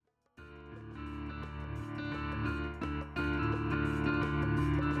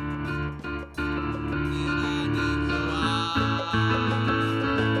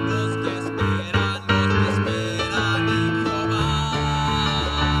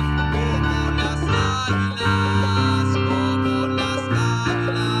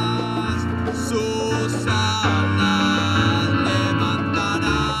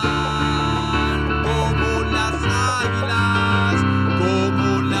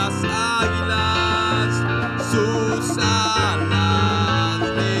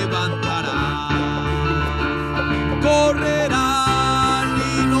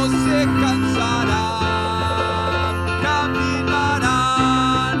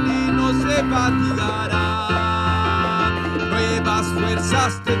fatigarán, nuevas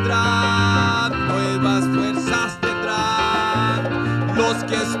fuerzas tendrán, nuevas fuerzas tendrán. Los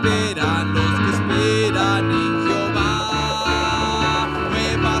que esperan en Jehová,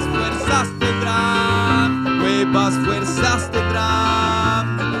 nuevas fuerzas tendrán, nuevas fuerzas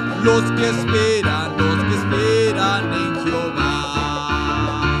tendrán. Los que esperan en Jehová,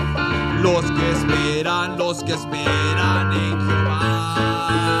 los que esperan en Jehová,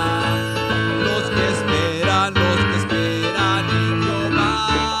 los que esperan en Jehová,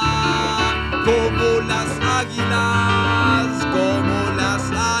 como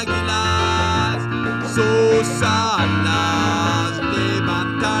las águilas, sus alas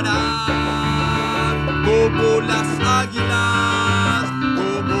levantarán,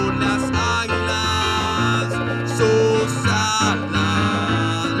 como las águilas, sus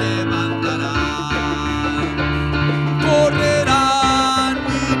alas levantarán. Correrán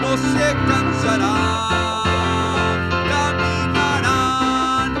y no se cansarán,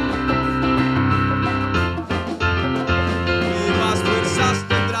 caminarán. Nuevas fuerzas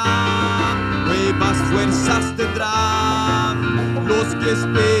tendrán. Los que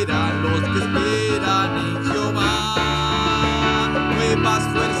esperan en Jehová. Nuevas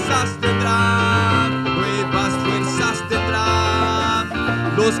fuerzas tendrán.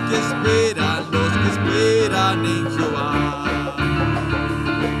 Los que esperan en Jehová.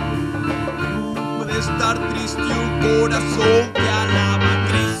 No puede estar triste un corazón que alaba a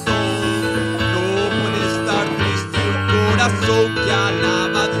Cristo. No puede estar triste un corazón que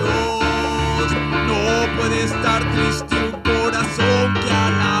alaba a Dios. No puede estar triste un corazón que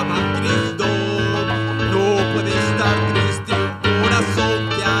alaba a Cristo. No puede estar triste un corazón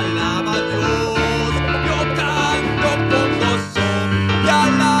que alaba a Dios. Yo canto con gozo y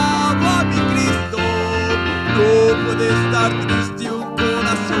alabo a mi Cristo. No puede estar triste un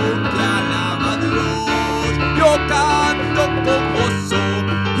corazón que alaba a Dios. Yo canto con gozo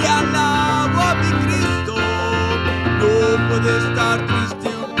y alabo a mi Cristo. No puede estar triste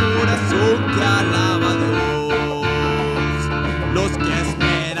un corazón que alaba a Dios. Los que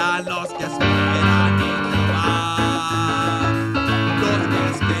esperan en Jehová.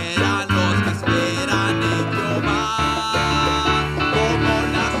 Los que esperan en Jehová. Como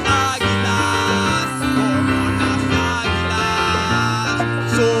las águilas,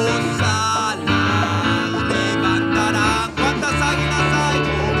 sus alas levantarán. ¿Cuántas águilas hay?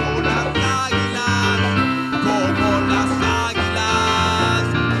 Como las águilas,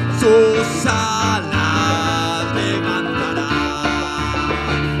 sus alas levantarán.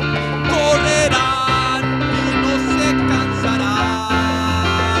 Correrán y no se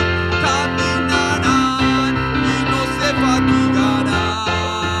cansarán, caminarán y no se fatigarán.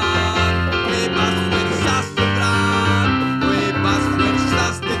 Nuevas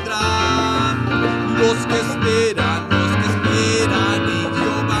fuerzas tendrán. Los que esperan en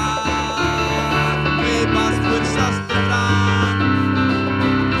Jehová. Nuevas fuerzas tendrán.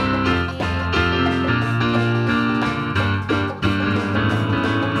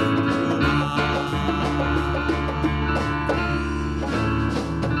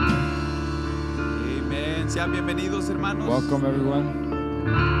 Amén. Sean bienvenidos, hermanos. Welcome, everyone.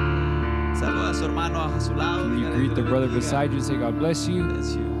 Saluda a su hermano a su lado. Can you Dígale, greet the Dios brother bendiga. beside you and say, God bless you?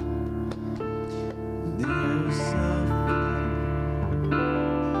 Bless you.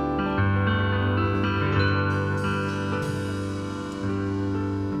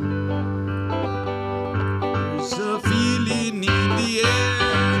 There's a feeling in the air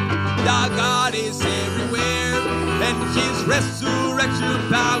that God is everywhere, and His resurrection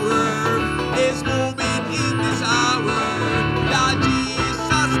power is moving in this hour. That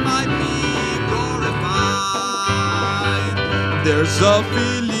Jesus might be glorified. There's a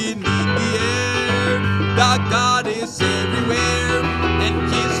feeling in the air that God is everywhere, and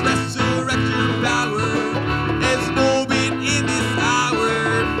His resurrection power is moving in this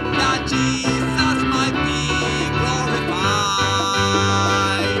hour. That Jesus might be glorified.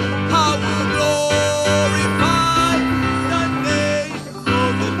 I will glorify the name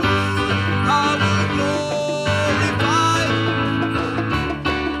of the Lord. I will glorify,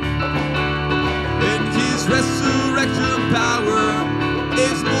 and His resurrection power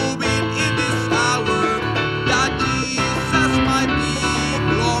is moving in this hour. That Jesus might be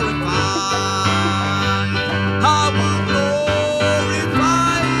glorified. I will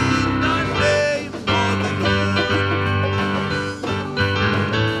glorify the name of the Lord.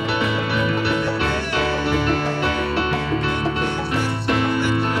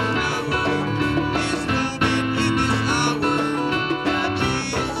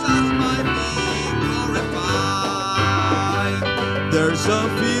 There's a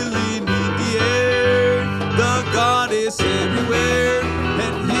feeling in the God is everywhere,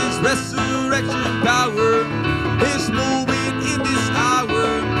 and His resurrection power is moving in this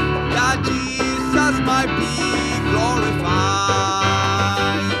hour, that Jesus might be glorified.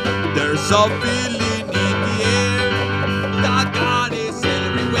 There's a feeling in the air that God is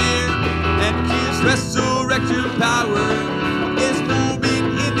everywhere, and His resurrection power is moving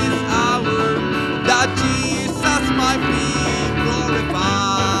in this hour, that Jesus might be glorified.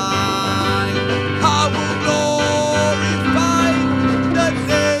 I will glorify the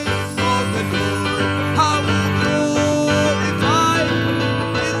name of the Lord. I will glorify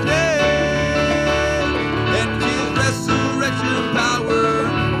His name, and His resurrection power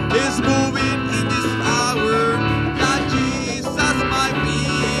is moving in this hour, that Jesus might be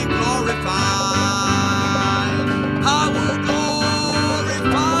glorified. I will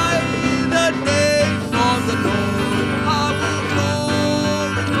glorify the name of the Lord. I will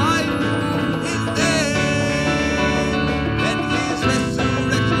glorify His name, and His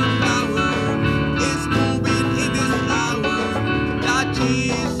resurrection power is moving in this hour, that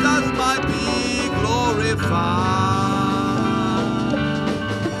Jesus might be glorified.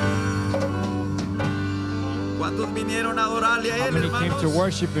 ¿Cuántos vinieron a adorarle a How Él, many came to hermanos?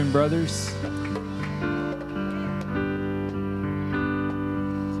 worship Him, brothers?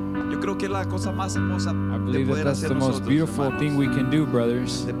 Yo creo que es la cosa más hermosa I de believe that poder that's hacer the most nosotros, beautiful hermanos. thing we can do,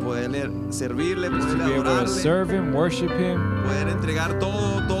 brothers. De poderle servirle, Is to poderle be able to adorarle, serve Him, worship Him, poder entregar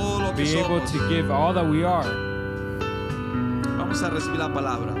todo lo que be able somos. to give all that we are. Vamos a recibir la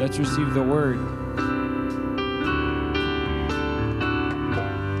palabra. Let's receive the word.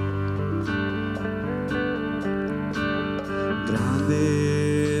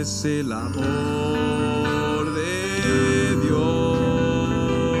 Grande es el amor de Dios,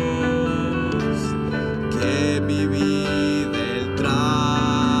 que mi vida Él transformó,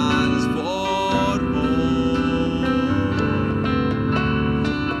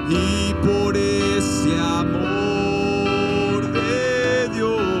 y por ese amor de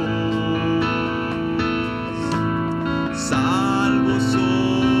Dios salvo soy.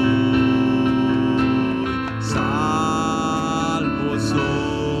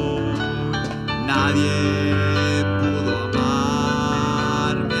 Nadie pudo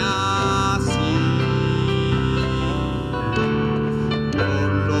amarme así, por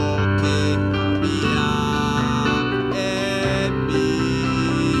lo que había en mí,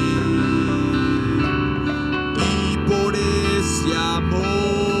 y por ese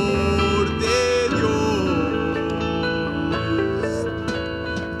amor de Dios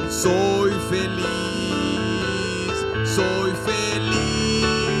soy feliz, soy feliz.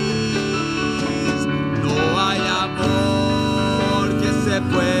 No hay amor que se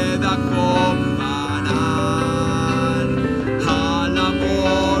pueda comparar al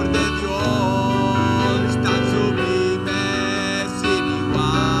amor de Dios, tan sublime, sin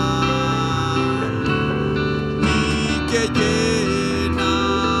igual, y que llena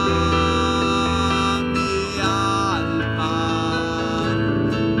mi alma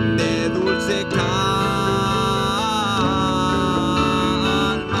de dulce calma.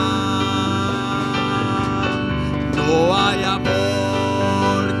 No hay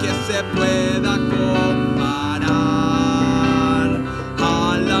amor que se pueda comparar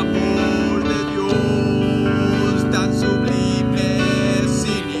al amor de Dios, tan sublime,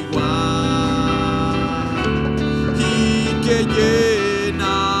 sin igual, y que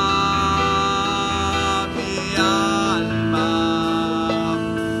llena mi alma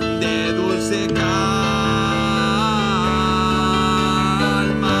de dulce calma.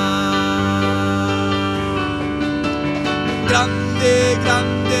 Grande,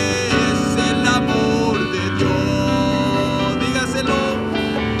 grande es el amor de Dios, dígaselo.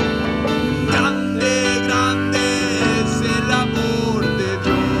 Grande, grande es el amor de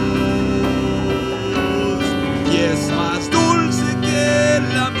Dios, y es más dulce que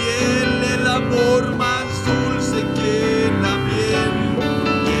la miel, el amor más dulce que la miel,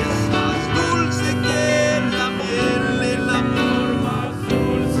 y es más dulce que la miel, el amor más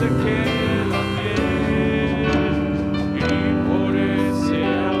Dulce que la miel, y por ese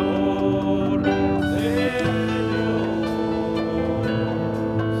amor de Dios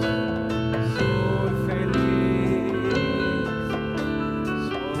soy feliz,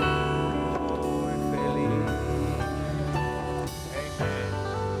 soy feliz.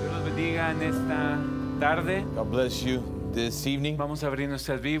 Amen. Dios los bendiga en esta tarde. God bless you this evening. Vamos a abrir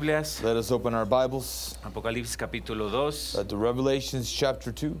nuestras Biblias. Let us open our Bibles Apocalipsis capítulo 2, to Revelations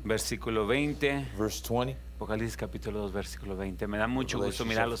chapter 2, versículo 20. verse 20. Apocalipsis capítulo 2, versículo 20. Me da mucho gusto Revelation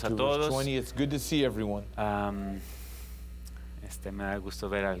mirarlos a chapter 2, verse todos. 20. It's good to see everyone. Me da gusto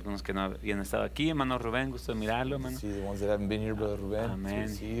ver a algunos que no habían estado aquí. Hermano Rubén, gusto de mirarlo, hermano. See the ones that haven't been here, Brother Ruben. It's good Amén.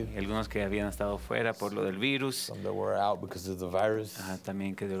 to see you. Y algunos que habían estado fuera por lo del virus. Some that were out because of the virus.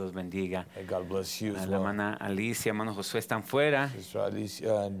 También que Dios los bendiga. May God bless you A as la well. hermana Alicia, hermano Josué están fuera. Sister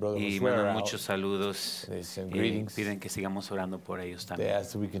Alicia and Brother Y Josué are mandan out. muchos saludos. They send Y greetings. piden que sigamos orando por ellos They también.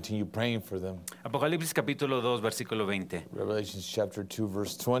 ask that we continue praying for them. Apocalipsis capítulo 2, versículo 20. Revelations chapter 2,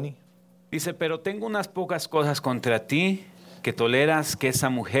 verse 20. Dice, pero tengo unas pocas cosas contra ti, que toleras que esa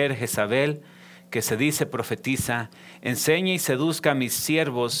mujer Jezabel, que se dice profetiza, enseñe y seduzca a mis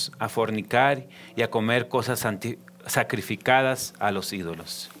siervos a fornicar y a comer cosas sacrificadas a los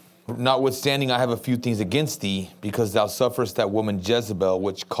ídolos. Notwithstanding, I have a few things against thee, because thou sufferest that woman Jezebel,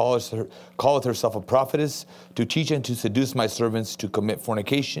 which calleth herself a prophetess, to teach and to seduce my servants to commit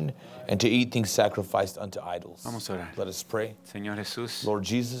fornication and to eat things sacrificed unto idols. Vamos a orar. Let us pray. Señor Jesús, Lord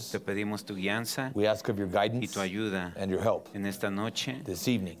Jesus, te pedimos tu guianza we ask of your y guidance tu ayuda and your help en esta noche. this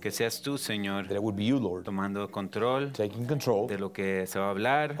evening, Que seas tú, Señor, that it would be you, Lord, tomando control taking control de lo que se va a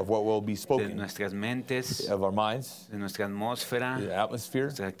hablar, of what will be de spoken, nuestras mentes, of our minds, de nuestra atmósfera, the atmosphere,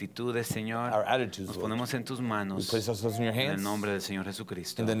 nuestras actitudes, Señor. our attitudes, Nos Lord. ponemos en tus We manos place ourselves in your en el hands nombre del Señor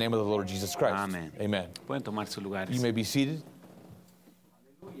Jesucristo. in the name of the Lord Jesus Christ. Amen. Amen. Pueden tomar su lugar. You may be seated.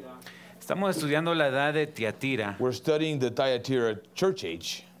 Estamos estudiando la edad de Tiatira We're studying the Thyatira church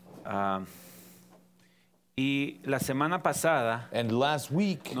age. y la semana pasada And last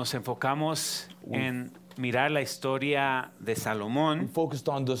week, nos enfocamos en mirar la historia de we Salomón focused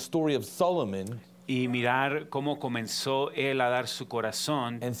on the story of Solomon y mirar cómo comenzó él a dar su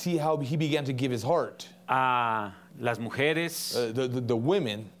corazón and see how he began to give his heart. a las mujeres, The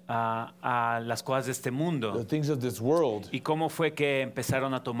women, a las cosas de este the mundo things of this world, y cómo fue que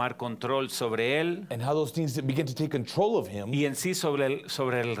empezaron a tomar control sobre él and how those things began to take control of him y en sí sobre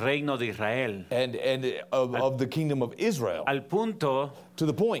el reino de Israel. and of the kingdom of Israel, Al punto to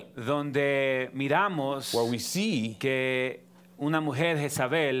the point donde miramos where we see que una mujer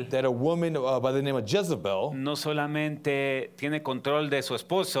Jezabel that a woman by the name of Jezebel no solamente tiene control de su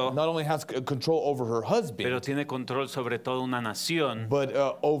esposo, not only has control over her pero husband, tiene control sobre toda una nación. but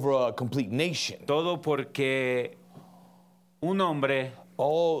over a complete nation. Todo porque un hombre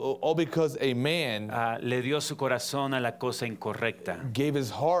All because a man le dio su corazón a la cosa incorrecta. gave his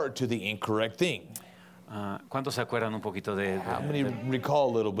heart to the incorrect thing. ¿Cuántos se acuerdan un poquito de How many recall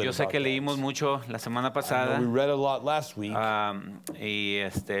a little bit Yo sé about que that? leímos mucho la semana I know pasada we read a lot last week, y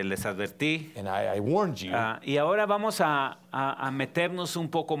les advertí. and I warned you. Y ahora vamos a meternos un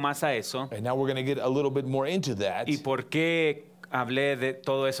poco más a eso. And now we're going to get a little bit more into that ¿Y por qué hablé de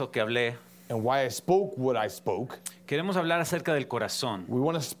todo eso que hablé? and why I spoke what I spoke. Queremos hablar acerca del corazón, We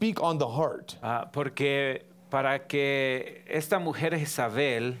want to speak on the heart porque para que esta mujer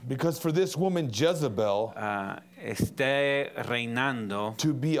Jezabel because for this woman Jezebel esté reinando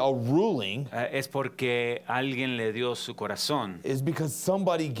to be a ruling es porque alguien le dio su corazón. is because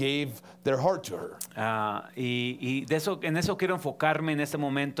somebody gave their heart to her. Y en eso quiero enfocarme en este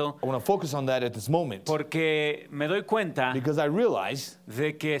momento I want to focus on that at this moment porque me doy cuenta because I realize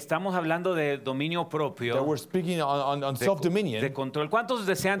de que estamos hablando de dominio that propio, we're speaking on de self-dominion. control. ¿Cuántos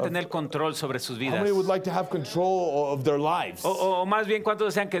desean tener control sobre sus How vidas? many would like to have control of their lives? O más bien,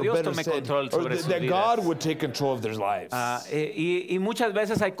 ¿cuántos desean que Or Dios better tome said, control or sobre sus that vidas? God would take control of their lives. Y muchas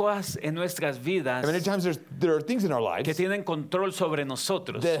veces hay cosas en nuestras vidas And many times there are things in our que lives tienen control sobre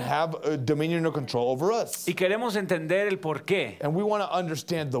nosotros that have dominion or control over us. y queremos entender el por qué. And we want to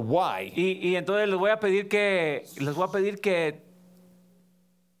understand the why. Y entonces les voy a pedir que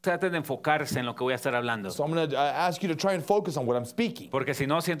traten de enfocarse en lo que voy a estar hablando, So I'm going to ask you to try and focus on what I'm speaking. porque si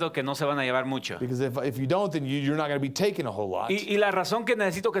no siento que no se van a llevar mucho. Because if you don't, then you're not going to be taking a whole lot. Y la razón que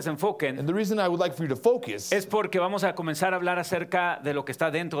necesito que se enfoquen And the reason I would like for you to focus es porque vamos a comenzar a hablar acerca de lo que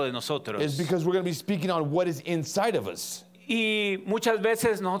está dentro de nosotros. is because we're going to be speaking on what is inside of us. Y muchas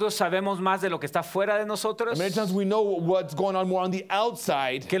veces nosotros sabemos más de lo que está fuera de nosotros And many times we know what's going on more on the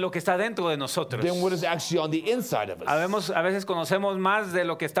outside que lo que está dentro de nosotros. than what is actually on the inside of us. A veces conocemos más de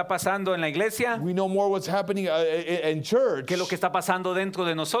lo que está pasando en la iglesia We know more what's happening in church que lo que está pasando dentro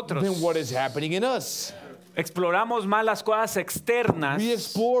de nosotros. than what is happening in us. Exploramos más las cosas externas We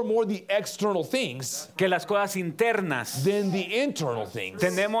explore more the external things que las cosas internas. than the internal things.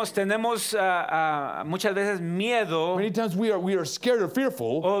 Tenemos muchas veces miedo Many times we are scared or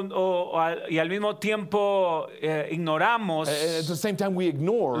fearful, y al mismo tiempo ignoramos and at the same time we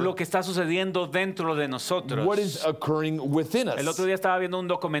ignore lo que está sucediendo dentro de nosotros. what is occurring within El us. otro día estaba viendo un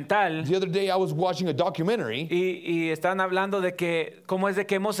documental The other day I was watching a documentary, y están hablando de que cómo es de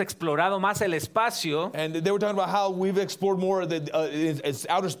que hemos explorado más el espacio and they were talking about how we've explored more of it's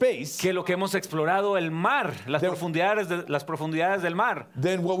outer space que lo que hemos explorado el mar, las De- profundidades del mar.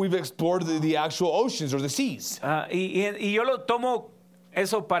 than what we've explored the actual oceans or the seas. Y yo lo tomo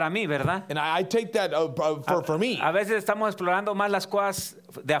eso para mí, ¿verdad? And I take that for me. A veces estamos explorando más las cosas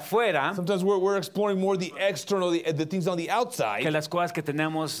de afuera Sometimes we're exploring more the external, the things on the que outside las cosas que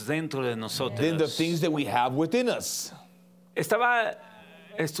tenemos dentro de than the nosotros. things that we have within us. Estaba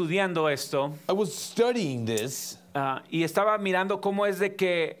estudiando esto I was studying this, y estaba mirando cómo es de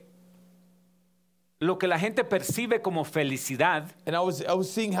que lo que la gente percibe como felicidad and I was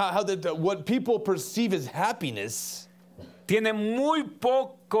seeing how what people perceive as happiness tiene muy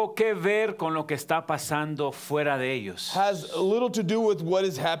poco que ver con lo que está pasando fuera de ellos. has little to do with what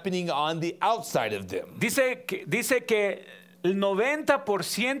is happening on the outside of them. Dice que el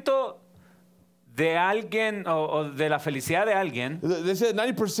 90% de alguien o de la felicidad de alguien They said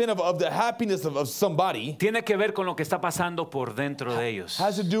 90% of the happiness of somebody tiene que ver con lo que está pasando por dentro de ellos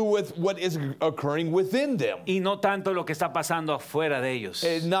has to do with what is occurring within them. y no tanto lo que está pasando afuera de ellos.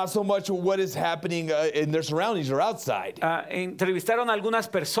 And not so much what is happening in their surroundings or outside. Entrevistaron a algunas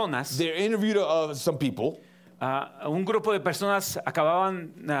personas. They interviewed some people. Un grupo de personas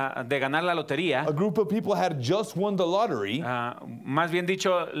acababan de ganar la lotería. A group of people had just won the lottery. Más bien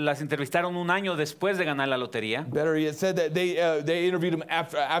dicho, las entrevistaron un año después de ganar la lotería. Better yet, said that they interviewed them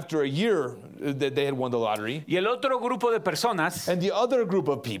after a year that they had won the lottery. Y el otro grupo de personas And the other group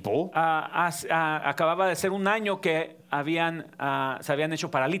of people acababa de ser un año que se habían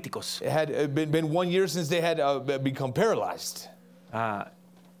hecho paralíticos. it had been 1 year since they had become paralyzed.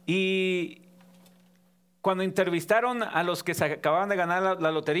 Y cuando entrevistaron a los que se acababan de ganar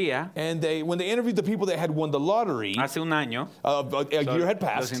la lotería And when they interviewed the people that had won the lottery, hace un año, a year had los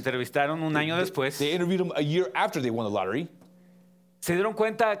passed. entrevistaron un año después, They interviewed them a year after they won the lottery. se dieron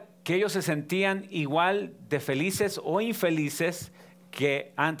cuenta que ellos se sentían igual de felices o infelices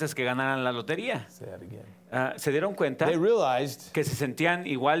que antes que ganaran la lotería. Say that again. Se dieron cuenta They realized que se sentían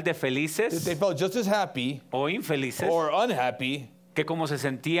igual de that they felices felt just as happy o infelices or unhappy que como se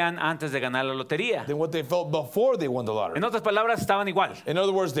sentían antes de ganar la lotería. than what they felt before they won the lottery. En otras palabras, estaban igual. In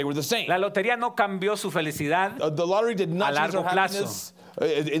other words, they were the same. La lotería no cambió su felicidad. The lottery did not A change their largo plazo.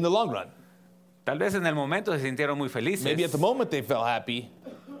 happiness in the long run. Tal vez en el momento se sintieron muy felices, Maybe at the moment they felt happy,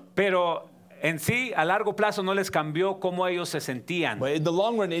 pero en sí, a largo plazo no les cambió cómo ellos se sentían, but in the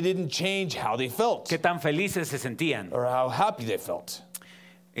long run, it didn't change how they felt qué tan felices se sentían. or how happy they felt.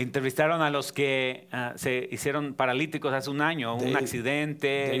 Entrevistaron a los que se hicieron paralíticos hace un año, un They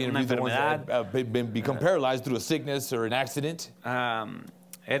accidente, una interviewed the ones enfermedad. that had become paralyzed through a sickness or an accident.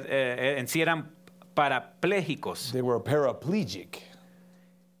 En sí eran parapléjicos. They were paraplegic.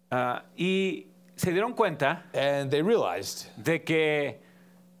 Y se dieron cuenta And they realized de que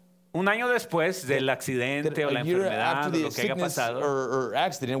un año después del that accidente o la a year enfermedad after o the lo que haya sickness pasado, or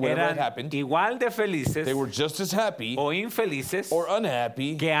accident, whatever had eran happened, igual de felices they were just as happy o infelices or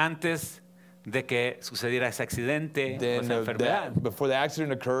unhappy que antes de que sucediera ese accidente o than esa enfermedad. before the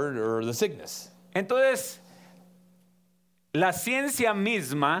accident occurred or the sickness. Entonces, la ciencia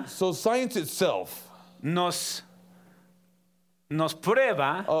misma So science itself nos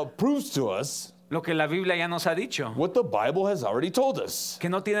prueba proves to us lo que la Biblia ya nos ha dicho, what the Bible has already told us. que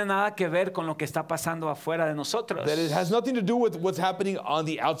no tiene nada que ver con lo que está pasando afuera de nosotros. That it has nothing to do with what's happening on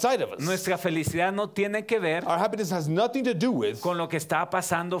the outside of us. Nuestra felicidad no tiene que ver Our happiness has nothing to do with con lo que está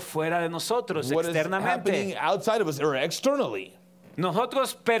pasando fuera de nosotros, what is happening externamente. outside of us or externally.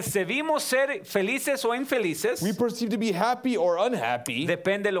 Nosotros percibimos ser felices o infelices, We perceive to be happy or unhappy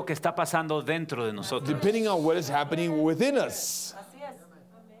depende de lo que está pasando dentro de nosotros. depending on what is happening within us.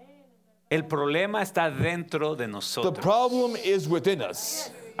 El problema está dentro de The nosotros. problem is within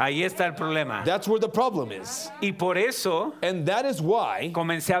us. Ahí está el problema. That's where the problem is. Y por eso And that is why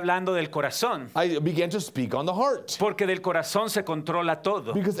comencé hablando del corazón, I began to speak on the heart. porque del corazón se controla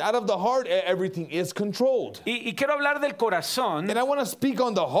todo. Because out of the heart, everything is controlled. Y quiero hablar del corazón, And I want to speak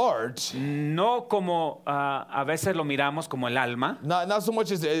on the heart, no como a veces lo miramos como el alma, not so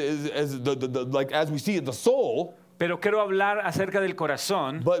much as like as we see it, the soul, pero quiero hablar acerca del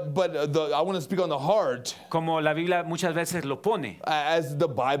corazón but I want to speak on the heart como la Biblia muchas veces lo pone, as the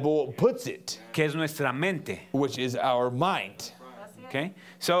Bible puts it, que es nuestra mente. which is our mind. Okay?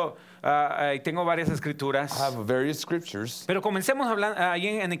 So, tengo varias escrituras, I have various scriptures. pero comencemos hablando ahí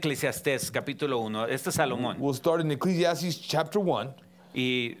en Eclesiastés capítulo 1. Este es Salomón. We'll start in Ecclesiastes chapter 1.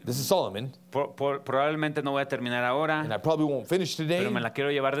 Y This is Solomon, probablemente no voy a terminar and ahora, I probably won't finish today, pero me la quiero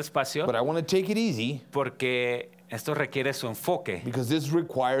llevar despacio but I want to take it easy porque Esto requiere su enfoque. because this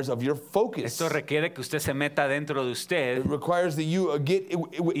requires of your focus. Esto requiere que usted se meta dentro de usted It requires that you get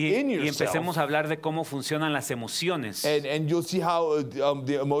in y yourself. empecemos a hablar de cómo funcionan las emociones. And you'll see how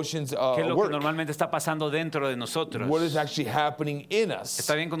the emotions ¿Qué es lo que work. normalmente está pasando dentro de nosotros? What is actually happening in us.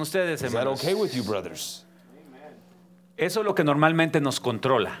 ¿Está bien con ustedes, Is that hermanos? okay with you, brothers? Eso es lo que normalmente nos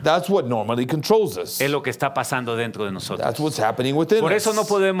controla. That's what normally controls us. Es lo que está pasando dentro de nosotros. That's what's happening within Por eso us. no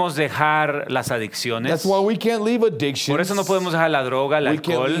podemos dejar las adicciones. That's why we can't leave addictions. Por eso no podemos dejar la droga, el we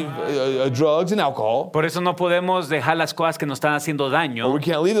can't alcohol. leave drugs and alcohol. Por eso no podemos dejar las cosas que nos están haciendo Or daño. we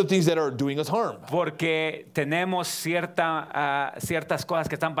can't leave the things that are doing us harm. Porque tenemos ciertas cosas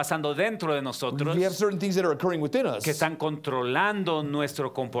que están pasando dentro de nosotros We have certain things that are occurring within us que están controlando nuestro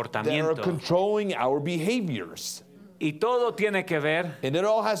that are comportamiento. controlling our behaviors. Y todo tiene que ver And it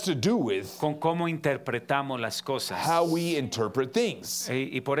all has to do with con cómo interpretamos las cosas. how we interpret things.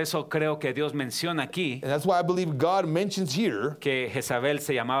 Y por eso creo que Dios menciona aquí And that's why I believe God mentions here que Jezabel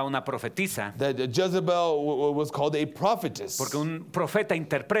se llamaba una profetisa, that Jezebel was called a prophetess. porque un profeta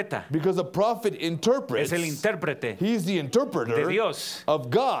interpreta, Because a prophet interprets. es el intérprete He's the interpreter de Dios. of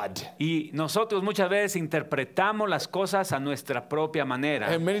God. Y nosotros muchas veces interpretamos las cosas a nuestra propia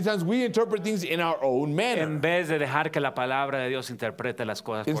manera, And many times we interpret things in our own manner. en vez de dejar que la palabra de Dios interprete las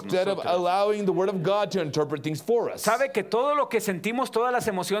cosas por Instead of nosotros. allowing the word of God to interpret things for us. ¿Sabe que todo lo que sentimos, todas las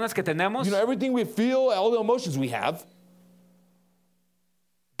emociones que tenemos, You know, everything we feel, all the emotions we have,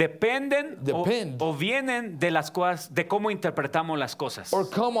 dependen Depend. o vienen de las cosas, de cómo interpretamos las cosas? or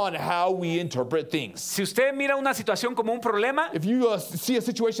come on how we interpret things. Si usted mira una situación como un problema, If you see a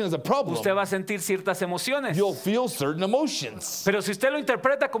situation as a problem, usted va a sentir ciertas emociones. you'll feel certain emotions. Pero si usted lo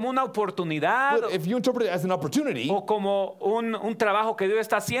interpreta como una oportunidad But if you interpret it as an opportunity o como un trabajo que Dios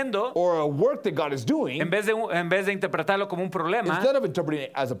está haciendo, or a work that God is doing, en vez de interpretarlo como un problema, instead of interpreting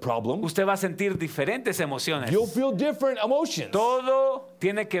it as a problem, usted va a sentir diferentes emociones. you'll feel different emotions. Todo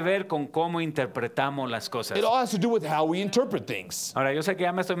tiene que ver con cómo interpretamos las cosas. It all has to do with how we interpret things. Ahora, yo sé que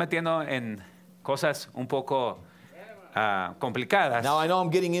ya me estoy metiendo en cosas un poco complicadas. Now I know I'm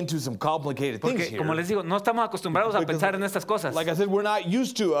getting into some complicated things Porque, here. como les digo, no estamos acostumbrados a Because, pensar en estas cosas. Like I said, we're not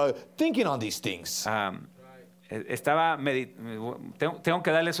used to thinking on these things. Tengo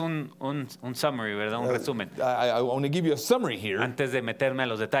que darles un summary, ¿verdad? Un resumen, I want to give you a summary here antes de meterme a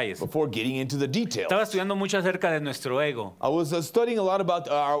los detalles. before getting into the details. Estaba estudiando mucho acerca de nuestro ego, I was studying a lot about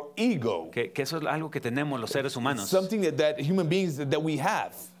our ego, que eso es algo que tenemos los seres humanos. something that human beings that we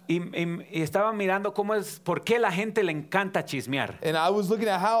have. Y estaba mirando por qué la gente le encanta chismear. And I was looking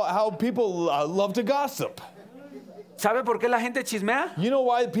at how people love to gossip. ¿Sabe por qué la gente chismea? You know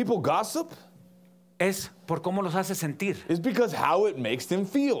why people gossip? Es por cómo los hace sentir. It's because how it makes them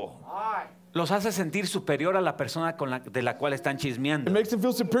feel. Los hace sentir superior a la persona de la cual están It chismeando. makes them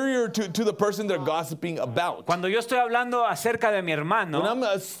feel superior to the person they're gossiping about. Cuando yo estoy hablando acerca de mi When hermano I'm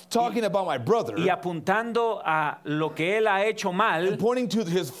talking about my brother, y apuntando a lo que él ha hecho mal, pointing to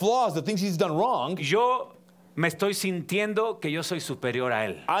his flaws, the things he's done wrong, yo me estoy sintiendo que yo soy superior a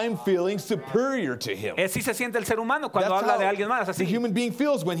él. I'm feeling superior to him. Así se siente el ser humano cuando That's habla how de alguien más. the Así. human being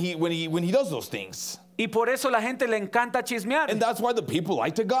feels when he does those things. Y por eso la gente le encanta chismear. And that's why the people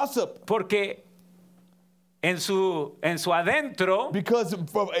like to gossip. Porque en su adentro Because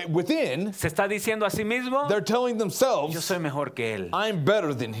from within, se está diciendo a sí mismo, they're telling yo themselves, soy mejor que él. I'm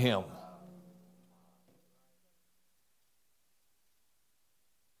better than him.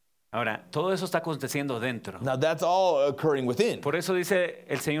 Ahora, todo eso está aconteciendo dentro. Now that's all occurring within. Por eso dice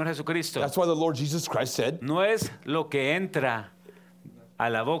el Señor Jesucristo, That's why the Lord Jesus Christ said, no es lo que entra a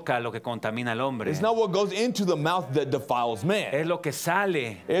la boca lo que contamina al hombre. it's not what goes into the mouth that defiles man. Es lo que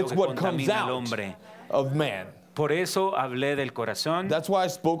sale lo It's que what comes contamina al out hombre. of man. Por eso hablé del corazón That's why I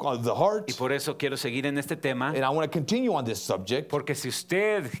spoke on the heart. y por eso quiero seguir en este tema. And I want to continue on this subject Porque si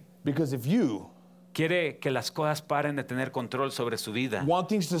usted because if you quiere que las cosas paren de tener control sobre su vida, want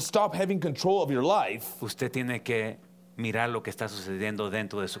things to stop having control of your life, usted tiene que mirar lo que está sucediendo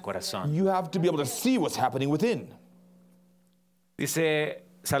dentro de su corazón. you have to be able to see what's happening within. Dice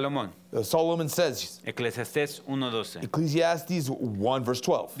Salomón, Solomon says, Eclesiastés 1:12. Ecclesiastes 1 verse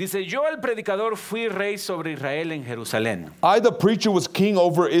 12. Dice, yo el predicador fui rey sobre Israel en Jerusalén. I, the preacher, was king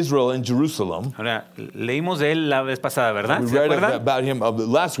over Israel in Jerusalem. Ahora, leímos de él la vez pasada, ¿verdad? We ¿Se read acuerdan? about him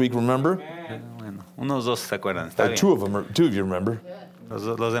last week, remember? Bueno, unos dos se acuerdan. Está bien. Two of you remember.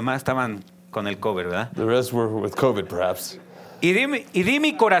 Los demás estaban con el cover, ¿verdad? The rest were with COVID, perhaps. Y di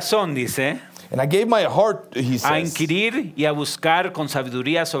mi corazón, dice, And I gave my heart, he a says, inquirir y a buscar con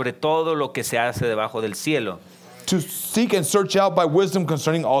sabiduría sobre todo lo que se hace debajo del cielo. to seek and search out by wisdom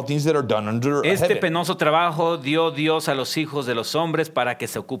concerning all things that are done under Este heaven. penoso trabajo dio Dios a los hijos de los hombres para que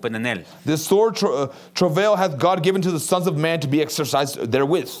se ocupen en él. This sore travail hath God given to the sons of man to be exercised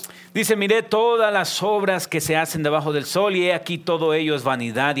therewith. Dice, miré todas las obras que se hacen debajo del sol y he aquí todo ello es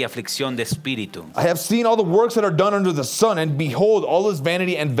vanidad y aflicción de espíritu. I have seen all the works that are done under the sun, and behold, all is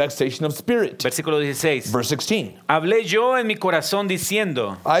vanity and vexation of spirit. Versículo 16. Verse 16. Hablé yo en mi corazón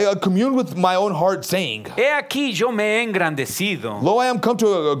diciendo, I communed with my own heart, saying, he aquí yo me he engrandecido Lo, I am come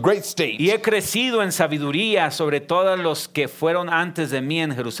to a great state, y he crecido en sabiduría sobre todos los que fueron antes de mí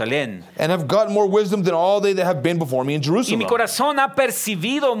en Jerusalén. and have gotten more wisdom than all they that have been before me in Y Jerusalem. mi corazón ha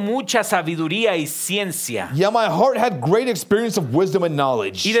percibido mucha sabiduría y ciencia. Yet my heart had great experience of wisdom and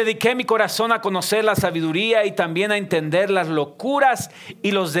knowledge. Y dediqué mi corazón a conocer la sabiduría y también a entender las locuras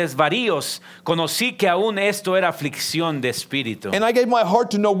y los desvaríos. Conocí que aún esto era aflicción de espíritu. And I gave my heart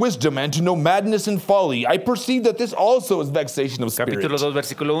to know wisdom and to know madness and folly. I perceive that this also is vexation of spirit. Capítulo 2,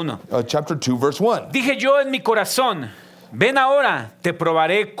 versículo 1. Chapter 2, verse 1. Dije yo en mi corazón, ven ahora, te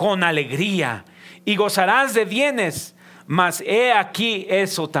probaré con alegría y gozarás de bienes, mas he aquí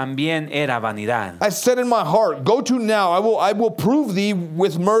eso también era vanidad. I said in my heart, Go to now, I will prove thee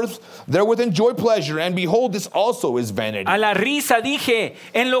with mirth, therewith enjoy pleasure, and behold, this also is vanity. A la risa dije,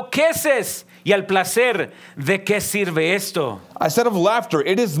 enloqueces, y al placer, ¿de qué sirve esto? I said of laughter,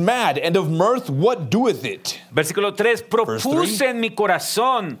 It is mad, and of mirth, what doeth it? Versículo 3, propuse 3. en mi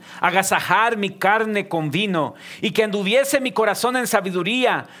corazón agasajar mi carne con vino y que anduviese mi corazón en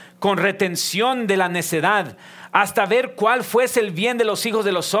sabiduría con retención de la necedad, hasta ver cuál fuese el bien de los hijos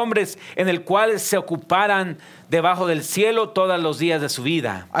de los hombres en el cual se ocuparan debajo del cielo todos los días de su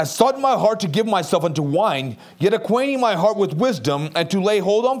vida. I sought in my heart to give myself unto wine, yet acquainting my heart with wisdom, and to lay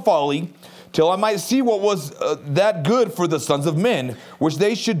hold on folly, till I might see what was that good for the sons of men, which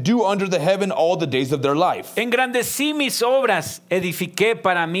they should do under the heaven all the days of their life. Engrandecí mis obras, edifiqué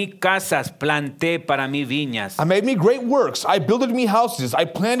para mí casas, planté para mí viñas. I made me great works, I builded me houses, I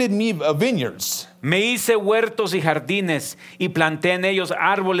planted me vineyards. Me hice huertos y jardines y planté en ellos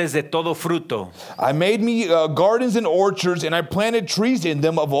árboles de todo fruto. I made me gardens and orchards, and I planted trees in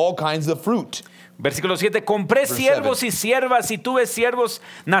them of all kinds of fruit. Versículo 7, compré siervos y siervas y tuve siervos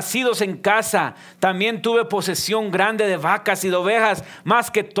nacidos en casa. También tuve posesión grande de vacas y de ovejas,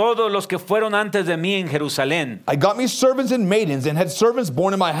 más que todos los que fueron antes de mí en Jerusalén. I got me servants and maidens, and had servants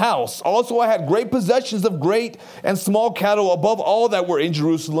born in my house. Also I had great possessions of great and small cattle above all that were in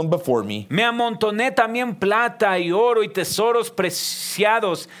Jerusalem before me. Me amontoné también plata y oro y tesoros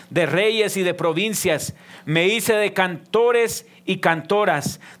preciados de reyes y de provincias. Me hice de cantores y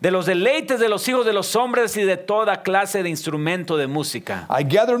cantoras, de los deleites de los hijos de los hombres y de toda clase de instrumento de música. I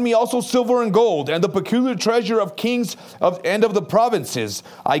gathered me also silver and gold, and the peculiar treasure of kings and of the provinces.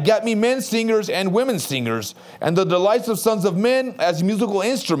 I got me men singers and women singers, and the delights of sons of men as musical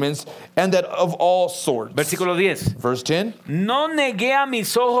instruments, and that of all sorts. Versículo 10. Verse 10. No negué a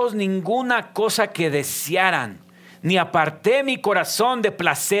mis ojos ninguna cosa que desearan, ni aparté mi corazón de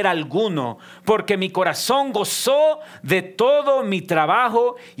placer alguno, porque mi corazón gozó de todo mi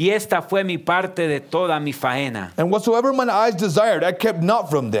trabajo, y esta fue mi parte de toda mi faena. And whatsoever mine eyes desired, I kept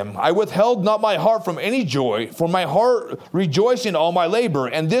not from them. I withheld not my heart from any joy, for my heart rejoiced in all my labor,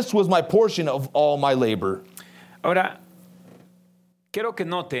 and this was my portion of all my labor. Ahora, quiero que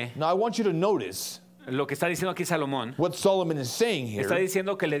note Now I want you to notice lo que está diciendo aquí Salomón. what Solomon is saying Está here.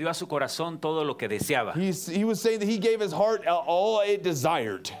 diciendo que le dio a su corazón todo lo que deseaba. He was saying that he gave his heart all it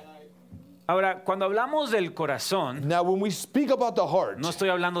desired. Ahora, cuando hablamos del corazón, Now when we speak about the heart, no estoy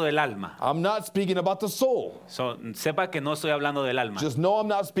hablando del alma. I'm not speaking about the soul. Sepa que no estoy hablando del alma. Just know I'm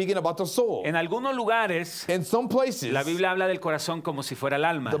not speaking about the soul. En algunos lugares, In some places, la Biblia habla del corazón como si fuera el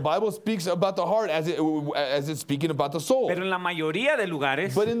alma. the Bible speaks about the heart as it's speaking about the soul. Pero en la mayoría de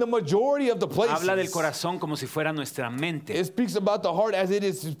lugares, But in the majority of the habla del places, corazón como si fuera nuestra mente. it speaks about the heart as it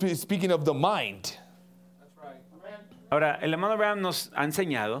is speaking of the mind. Ahora, el hermano Abraham nos ha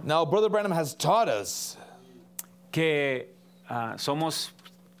enseñado Now, Brother Branham has taught us que somos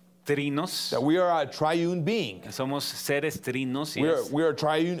trinos, that we are a triune being. somos seres trinos. Y We are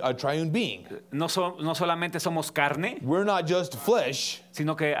a triune being. no solamente somos carne, We're not just flesh,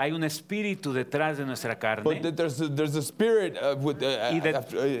 sino que hay un espíritu detrás de nuestra but carne. that there's a spirit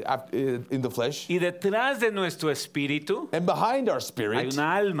in the flesh. Y detrás de nuestro espíritu And behind our hay spirit,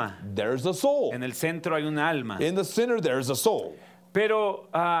 una alma. there's a soul. En el centro hay una alma. In the center, there's a soul. Pero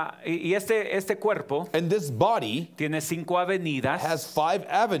este cuerpo And this body tiene 5 avenidas, has 5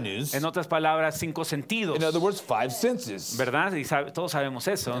 avenues. en otras palabras, 5 sentidos, In other words, 5 senses. ¿verdad? Y todos sabemos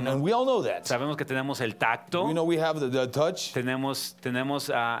eso, ¿no? And we all know that. Sabemos que tenemos el tacto, We know we have the touch. tenemos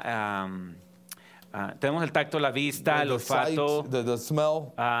Tenemos el tacto, la vista, el the sight, olfato, the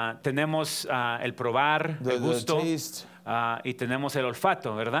smell, tenemos el probar, the el gusto, taste, y tenemos el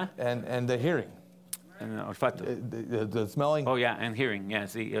olfato, ¿verdad? and the hearing. El olfato. The smelling. Oh, yeah, and hearing,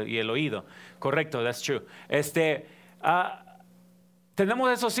 yes, y el oído. Correcto, that's true.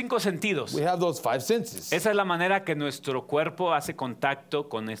 Tenemos esos 5 sentidos. We have those 5 senses. Esa es la manera que nuestro cuerpo hace contacto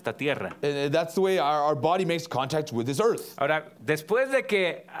con esta tierra. And that's the way our body makes contact with this earth. Ahora, después de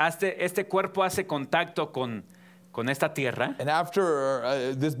que este cuerpo hace contacto con esta tierra, And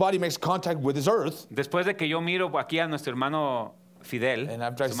after this body makes contact with this earth, después de que yo miro aquí a nuestro hermano Fidel, and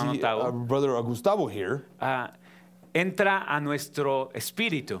after I su hermano see our Tavo, brother Gustavo here, entra a nuestro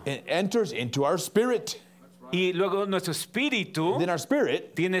espíritu. it enters into our spirit. Y luego nuestro espíritu Then our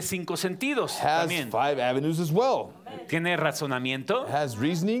spirit tiene 5 sentidos has también. 5 avenues as well. Tiene razonamiento, Has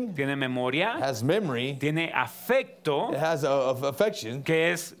reasoning, tiene memoria, has memory, tiene afecto, it has affection,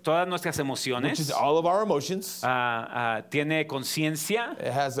 que es todas nuestras which emociones, is all of our emotions. tiene conciencia,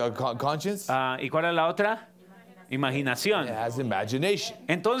 It has a conscience. ¿y cuál es la otra? Imaginación. It has imagination.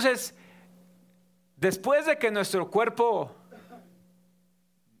 Entonces, después de que nuestro cuerpo,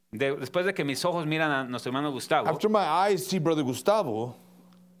 después de que mis ojos miran a nuestro hermano Gustavo, After my eyes see Brother Gustavo,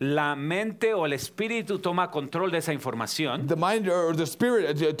 la mente o el espíritu toma control de esa información the mind or the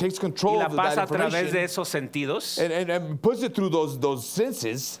spirit takes y control la of that pasa a través de information esos sentidos. and puts it through those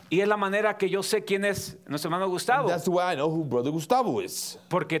senses. Y es la manera que yo sé quién es nuestro hermano Gustavo, That's the way I know who Brother Gustavo is,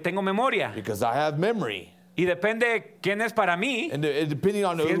 porque tengo memoria. because I have memory. Y depende quién es para mí, And depending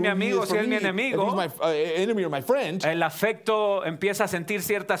on Si es who mi he amigo, is si for es mi me, enemigo, if he's my enemy or my friend, el afecto empieza a sentir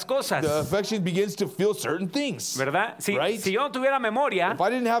ciertas cosas, the affection begins to feel certain things. ¿verdad? Si Right. yo no tuviera memoria, If I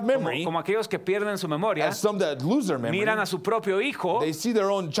didn't have memory, como aquellos que pierden su memoria, as some that lose their memory, miran a su propio hijo they see their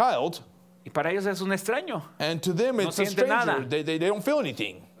own child, y para ellos es un extraño, and to them No it's a sienten nada. stranger. They don't feel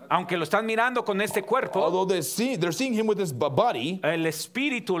anything. aunque lo están mirando con este cuerpo. Although they're seeing him with this body, El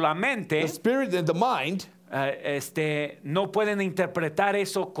espíritu, la mente, the spirit and the mind, no pueden interpretar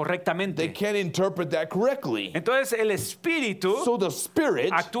eso they correctamente. can't interpret that correctly. Entonces el espíritu So the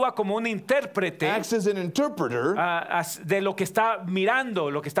spirit actúa como un intérprete acts as an interpreter de lo que está mirando,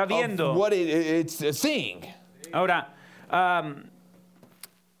 lo que está of viendo. what it's seeing. Ahora,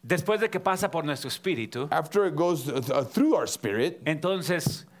 después de que pasa por nuestro espíritu, After it goes through our spirit,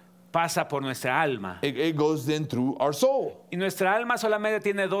 entonces pasa por nuestra alma. it goes then through our soul. Y nuestra alma solamente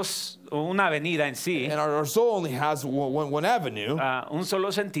tiene una avenida en sí, And our soul only has one avenue, un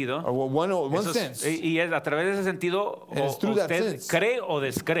solo sentido. or one Eso es- sense. y es a través de ese sentido, And it's through that usted sense. cree o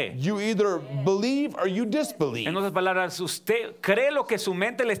descree. You either believe or you disbelieve. En otras palabras, usted cree lo que su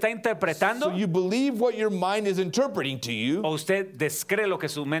mente le está interpretando So you believe what your mind is interpreting to you, o usted descree lo que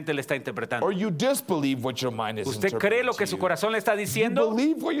su mente le está interpretando. or you disbelieve what your mind is ¿Usted cree interpreting lo que to su you. corazón le está You diciendo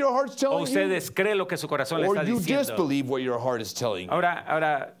believe what your heart's o telling usted you, descree lo que su corazón le or está you diciendo? disbelieve what your heart is telling you.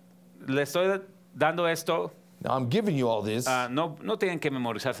 Ahora, le estoy dando esto. Now I'm giving you all this. No tienen que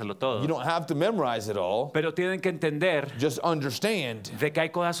memorizárselo todo, You don't have to memorize it all. pero tienen que entender Just understand de que hay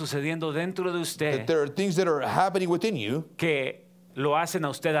cosas sucediendo dentro de that usted there are things that are happening within you que lo hacen a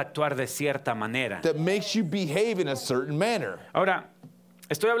usted actuar de cierta manera. that makes you behave in a certain manner. Ahora,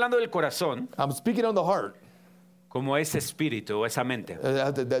 estoy hablando del corazón I'm speaking on the heart, como ese espíritu o esa mente.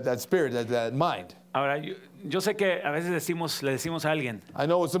 that spirit, that mind. Ahora, yo sé que a veces le decimos a alguien, I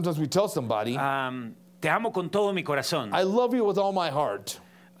know sometimes we tell somebody, te amo con todo mi corazón, I love you with all my heart,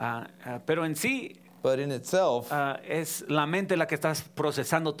 pero en sí but in itself, es la mente la que está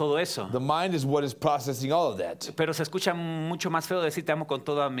procesando todo eso. the mind is what is processing all of that. Pero se escucha mucho más feo decir te amo con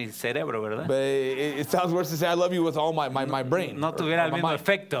todo mi cerebro, ¿verdad? But it sounds worse to say I love you with all my brain. No tuviera el or my mismo mind.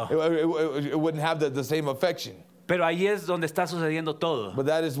 efecto. It wouldn't have the same affection. Pero ahí es donde está sucediendo todo. But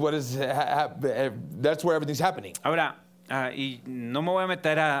that is what is that's where everything's happening. Ahora, y no me voy a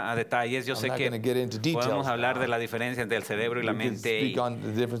meter a detalles. Yo I'm sé not que gonna get into details podemos hablar now. de la diferencia entre el cerebro y la We can mente. speak on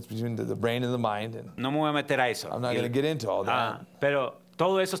the difference between the brain and the mind, and No me voy a meter a eso. I'm not going to get into all that. Pero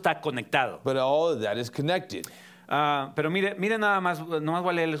todo eso está conectado. But all of that is connected. Pero mire nada más voy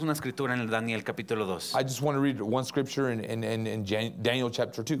a leerles una escritura en el Daniel capítulo 2. I just want to read one scripture in Daniel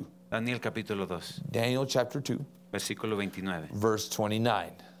chapter 2. Daniel capítulo 2, Daniel chapter 2, versículo 29. verse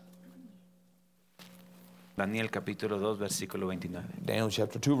 29. Daniel capítulo 2, versículo 29. Daniel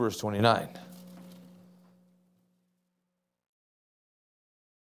chapter 2, verse 29.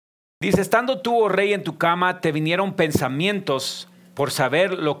 Dice, estando tú, oh rey, en tu cama, te vinieron pensamientos por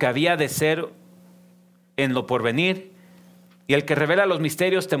saber lo que había de ser en lo porvenir, y el que revela los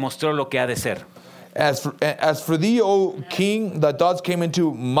misterios te mostró lo que ha de ser. As for thee, O king, thy thoughts came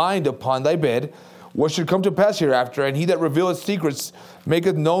into mind upon thy bed, what should come to pass hereafter, and he that revealeth secrets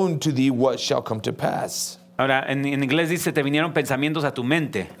maketh known to thee what shall come to pass. Ahora, en inglés dice, te vinieron pensamientos a tu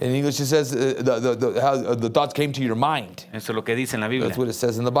mente. In English, it says how the thoughts came to your mind. Eso es lo que dice en la Biblia. That's what it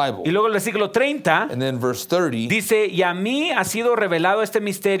says in the Bible. Y luego el versículo 30 And then verse 30, dice, y a mí ha sido revelado este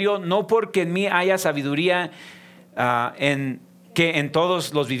misterio, no porque en mí haya sabiduría que en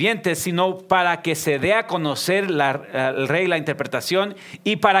todos los vivientes, sino para que se dé a conocer el rey la interpretación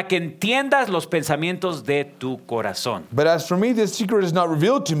y para que entiendas los pensamientos de tu corazón. but as for me, this secret is not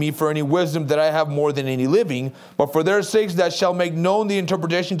revealed to me for any wisdom that I have more than any living, but for their sakes that shall make known the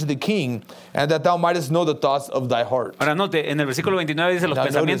interpretation to the king, and that thou mightest know the thoughts of thy heart. Ahora note, en el versículo 29 dice los Now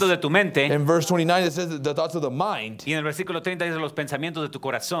pensamientos notice, de tu mente, In verse 29, it says the thoughts of the mind, y en el versículo 30 dice los pensamientos de tu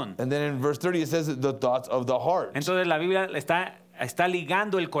corazón. and then in verse 30, it says the thoughts of the heart. Entonces la Biblia está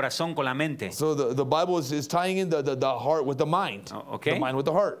ligando el corazón con la mente. So the Bible is tying in the heart with the mind, Okay. the mind with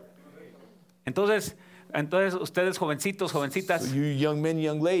the heart. Entonces ustedes jovencitos, jovencitas, So you young men,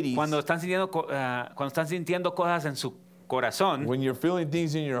 young ladies, cuando están sintiendo cosas en su corazón, when you're feeling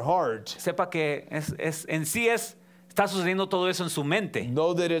things in your heart, sepa que está sucediendo todo eso en su mente.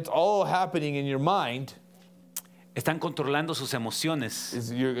 know that it's all happening in your mind. Están controlando sus emociones.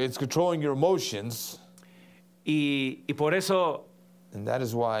 It's controlling your emotions, Y por eso and that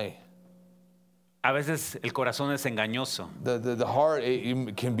is why a veces el corazón es engañoso. the heart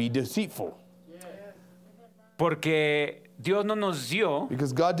it can be deceitful. Porque Dios no nos dio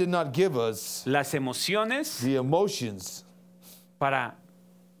Because God did not give us las emociones the emotions para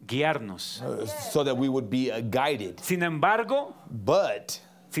guiarnos. so that we would be guided. Sin embargo, But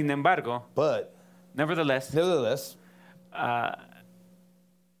nevertheless, nevertheless,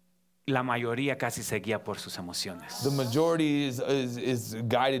 la mayoría casi se guía por sus emociones. the majority is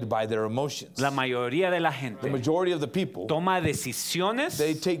guided by their emotions. La mayoría de la The gente majority of the people, toma decisiones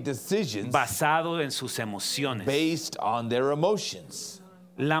they take decisions basado en sus emociones. based on their emotions.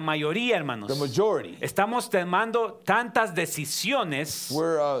 La mayoría, hermanos, The majority. estamos tomando tantas decisiones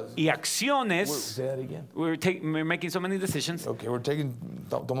y acciones. Say that again. We're making so many decisions. Okay,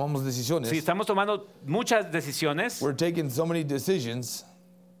 tomamos decisiones. Sí, estamos tomando muchas decisiones We're taking so many decisions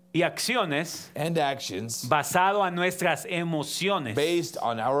y acciones and actions basado a nuestras emociones. based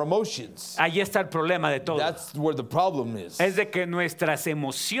on our emotions. Ahí está el problema de todo. That's where the problem is. Es de que nuestras Is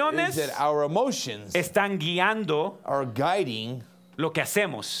emociones that our emotions están guiando are guiding lo que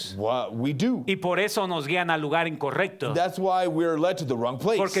hacemos. what we do. Y por eso nos guían al lugar incorrecto. That's why we're led to the wrong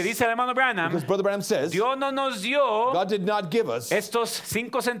place. Porque dice el hermano Branham, Because Brother Branham says, Dios no nos dio God did not give us estos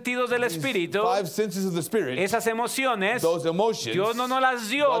 5 sentidos del Espíritu, five senses of the Spirit, esas emociones. those emotions. Dios no nos las God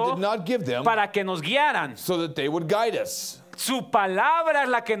dio did not give them para que nos guiaran. so that they would guide us. Su palabra es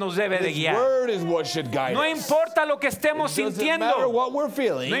la que nos debe de His guiar. word is what should guide No us. importa lo que estemos It doesn't matter sintiendo. what we're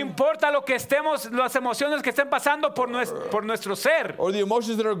feeling No importa lo que estemos, las emociones que estén pasando por nuestro ser. or the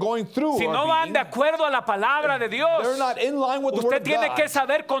emotions that are going through Si our no van being. de acuerdo a la palabra de Dios, They're not in line with the word usted of tiene God. que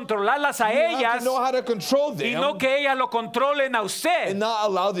saber controlarlas a You have ellas to know how to control y them no que ellas lo controlen a usted. and not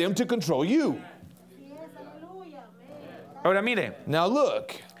allow them to control you. Ahora mire, Now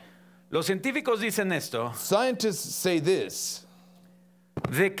look, los científicos dicen esto, scientists say this,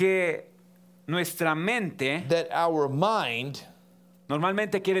 de que nuestra mente that our mind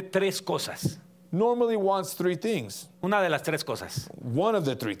normalmente quiere 3 cosas. normally wants 3 things. Una de las 3 cosas. One of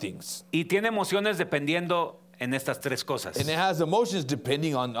the 3 things. Y tiene emociones dependiendo en estas 3 cosas. And it has emotions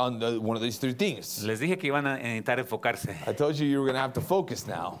depending on one of these 3 things. Les dije que iban a necesitar enfocarse. I told you were going to have to focus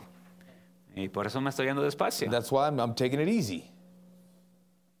now. Y por eso me estoy yendo despacio. That's why I'm taking it easy.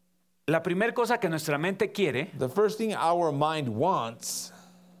 La primera cosa que nuestra mente quiere The first thing our mind wants,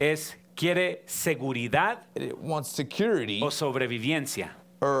 quiere seguridad it wants security o sobrevivencia.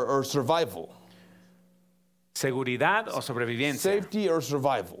 or survival. Seguridad o sobrevivencia. Safety or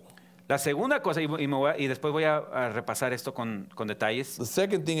survival. La segunda cosa, y después voy a repasar esto con detalles. The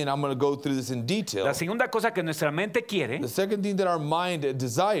second thing, and I'm going to go through this in detail, La segunda cosa que nuestra mente quiere the second thing that our mind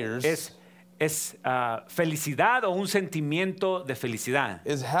desires es felicidad o un sentimiento de felicidad.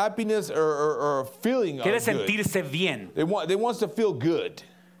 is happiness or a feeling of Quiere good. sentirse bien. They want to feel good.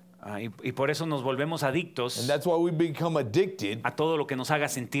 Y por eso nos volvemos And adictos that's why we become addicted a todo lo que nos haga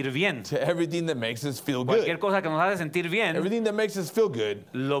sentir bien. to everything that makes us feel Cualquier good. cosa que nos haga sentir bien, Everything that makes us feel good,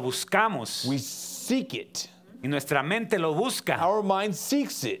 lo buscamos. we seek it. Y nuestra mente lo busca. Our mind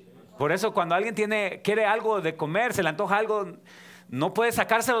seeks it. Por eso cuando alguien quiere algo de comer, se le antoja algo, no puede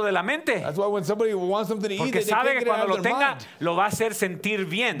sacárselo de la mente. That's why when somebody wants something to eat, Porque they sabe can't que get it out cuando of lo their tenga, mind. lo va a hacer sentir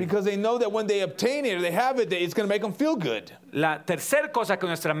bien. Because they know that when they obtain it or they have it, that it's going to make them feel good. La tercera cosa que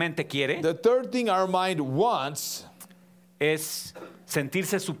nuestra mente quiere The third thing our mind wants es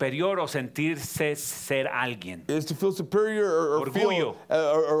sentirse superior o sentirse ser alguien. is to feel superior or feel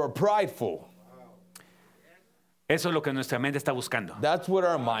or prideful. Eso es lo que nuestra mente está buscando. That's what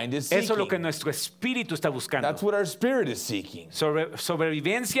our mind is seeking. Eso es lo que nuestro espíritu está buscando. That's what our spirit is seeking.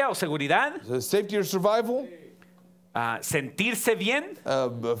 Sobrevivencia o seguridad, So safety or survival, sentirse bien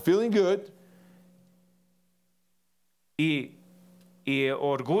feeling good, y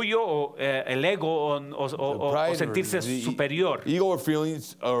orgullo o el ego o pride, sentirse or the superior. ego or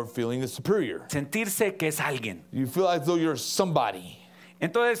feeling superior. Sentirse que es alguien. You feel as though you're somebody.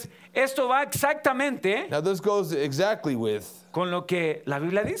 Entonces, esto va exactamente Now this goes exactly with con lo que la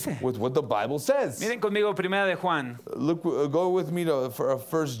Biblia dice. what the Bible says. Miren conmigo, Primera de Juan, Look, go with me to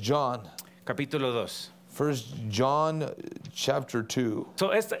 1 John. capítulo 2. 1 John chapter 2.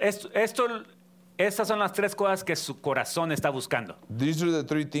 So, estas son las tres cosas que su corazón está buscando. These are the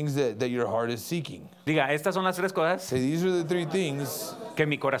three things that your heart is seeking. Diga, estas son las tres cosas Say, these are the three things que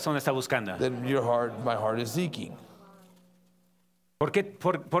mi corazón está buscando. that my heart is seeking. ¿Por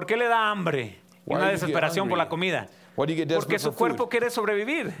qué le da hambre y Why una do you get desesperación por hungry? la comida? Why do you get Porque desperate su for cuerpo food? quiere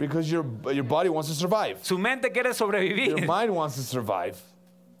sobrevivir. Because your body wants to survive. Su mente quiere Your sobrevivir. mind wants to survive.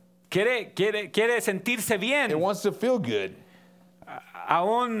 Quiere sentirse It bien. wants to feel good.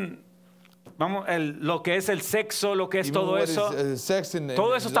 Aún, lo que es el sexo, lo que es Even todo what eso, is, sex and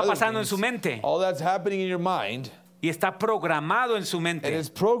todo eso está other pasando en things, su mente. All that's happening in your mind, y está programado en su and mente. it's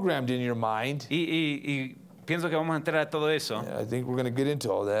programmed in your mind. Y pienso que vamos a entrar a todo eso. I think we're going to get into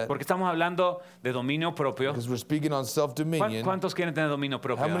all that Porque estamos hablando de dominio propio. because we're speaking on self-dominion. ¿Cuántos quieren tener dominio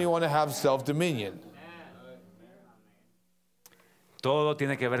How many propio? want to have self-dominion? Todo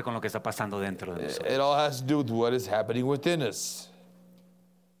tiene que ver con lo que está pasando dentro de nosotros. It all has to do with what is happening within us.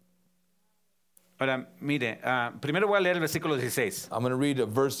 Ahora, mire, primero voy a leer el versículo 16. I'm going to read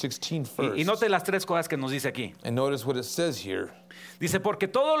verse 16 first. Y note las tres cosas que nos dice aquí. And notice what it says here. Dice, porque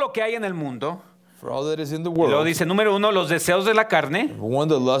todo lo que hay en el mundo, For all that is in the y luego world, dice, número uno, los deseos de la carne, one,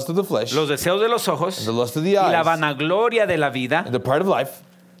 the lust of the flesh, los deseos de los ojos the lust of the y la eyes, vanagloria de la vida, and the pride of life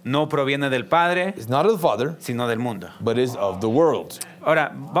no proviene del Padre, is not of the Father, sino del mundo. but is of the world.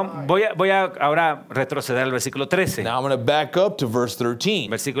 Ahora, voy a ahora retroceder al versículo 13. Now I'm going to back up to verse 13.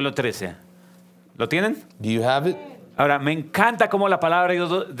 Versículo 13. ¿Lo tienen? Do you have it? Ahora, me encanta cómo la palabra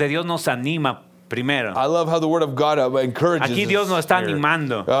de Dios nos anima primero. I love how the word of God encourages Aquí Dios nos us está here.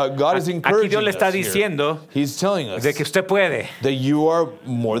 animando. God is Aquí encouraging Dios le está us here. diciendo He's telling us de que usted puede. that you are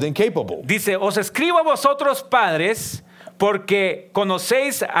more than capable. Dice, os escribo a vosotros padres, porque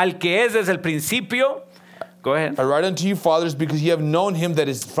conocéis al que es desde el principio. Go ahead. I write unto you, fathers, because you have known him that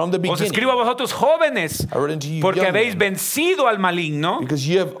is from the Os beginning. escribo a vosotros jóvenes, I write unto you, porque young habéis men, vencido al maligno. because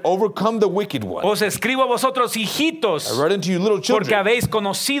you have overcome the wicked one. Os escribo a vosotros hijitos, I write unto you, little porque children, habéis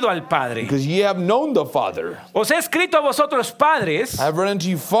conocido al Padre. because ye have known the Father. Os he escrito a vosotros padres, I have written unto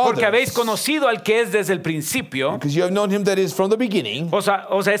you, porque habéis fathers, conocido al que es desde el principio. because you have known him that is from the beginning. Os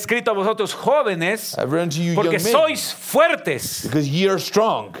he escrito a vosotros jóvenes, I have written unto you, porque young men, sois fuertes. because ye are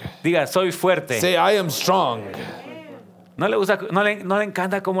strong. Diga, soy fuerte. Say, I am strong. ¿No le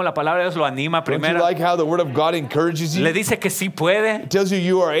encanta cómo la palabra de Dios lo anima Don't you primero? like how the word of God encourages you? Le dice que sí puede. It tells you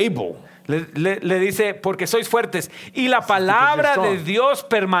you are able. Le dice, porque sois fuertes. Y la palabra de Dios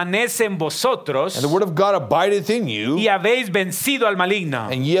permanece en vosotros. And the word of God abideth in you, Y habéis vencido al maligno.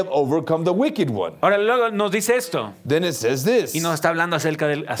 and ye have overcome the wicked one. Ahora luego nos dice esto. Then it says this, Y nos está hablando acerca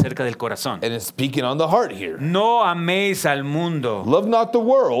del corazón. and it's speaking on the heart here. No améis al mundo. Love not the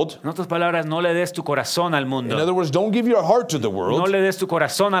world. En otras palabras, no le des tu corazón al In mundo. other words, don't give your heart to the No world. le des tu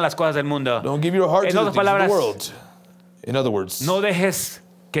corazón a las cosas del mundo. Don't give your heart En to the otras things of palabras, the world. In other words, no dejes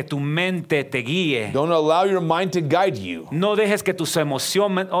que tu mente te guíe. don't allow your mind to guide you. No dejes que tus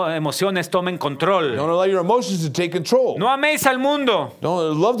emociones tomen control. Don't allow your emotions to take control. No améis al mundo,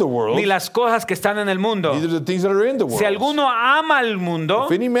 Don't love the world, ni las cosas que están en el mundo. neither the things that are in the Si world. alguno ama al mundo,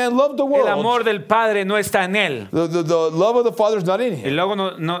 If any man love the el amor world, del Padre no está en él. the love of the Father is not in Y him. luego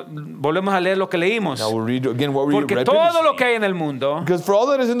volvemos a leer lo que leímos. Now we'll read again what we Porque read todo previously. lo que hay en el mundo, Because for all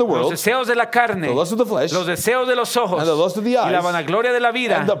that is in the los world, deseos de la carne, the lust of the flesh, los deseos de los ojos and the lust of the y la eyes, vanagloria de la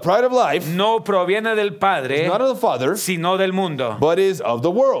vida and the pride of life, no proviene del Padre, is not of the Father, sino del mundo. but is of the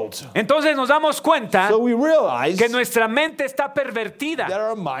world. Entonces nos damos cuenta So we realize que nuestra mente está pervertida. that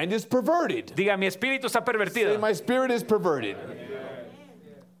our mind is perverted. Diga, mi espíritu está pervertido. Say, my spirit is perverted.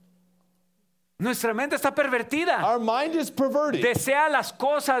 Nuestra mente está pervertida. Our mind is perverted. Desea las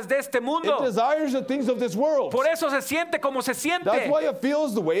cosas de este It mundo. desires the things of this world. Por eso se siente como se siente. That's why it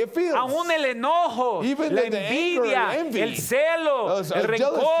feels the way it feels. Aún el enojo, Even la the anger, envidia, envy, el celo, el jealousy,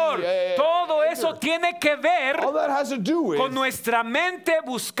 rencor, todo eso anger. tiene que ver All that has to do with con nuestra mente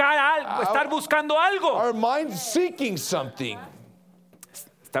buscar algo, estar buscando algo. our mind seeking something.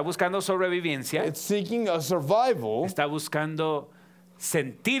 Está buscando sobrevivencia. It's seeking a survival. Está buscando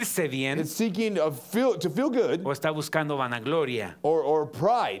sentirse bien. It's seeking to feel good O está buscando vanagloria. or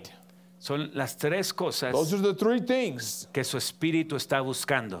pride. Son las tres cosas Those are the three things que su espíritu está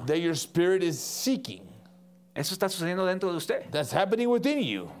buscando. that your spirit is seeking. Eso está sucediendo dentro de usted. That's happening within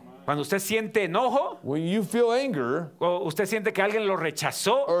you. Cuando usted siente enojo When you feel anger o usted siente que alguien lo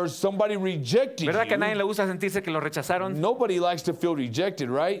rechazó, or somebody rejected ¿verdad que a nadie you, le gusta sentirse que lo rechazaron? nobody likes to feel rejected,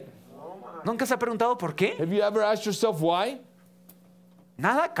 right? ¿Nunca se ha preguntado por qué? Have you ever asked yourself why?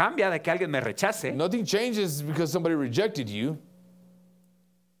 Nada cambia de que alguien me rechace, Nothing changes because somebody rejected you,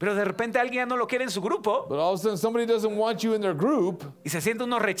 pero de repente alguien ya no lo quiere en su grupo but all of a sudden somebody doesn't want you in their group y se siente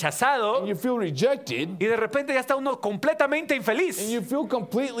uno rechazado and you feel rejected y de repente ya está uno completamente and infeliz. you feel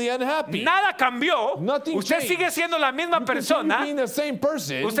completely unhappy. Nada cambió. Nothing Usted changed. sigue siendo la misma You continue persona. being the same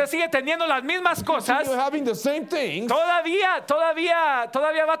person. Usted sigue teniendo las mismas cosas. You're having the same things.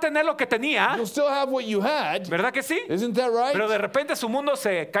 Todavía va a tener lo que tenía. You'll still have what you had. ¿Verdad que sí? Isn't that right? Pero de repente su mundo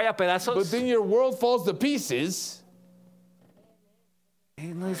se cae a But pedazos. then your world falls to pieces.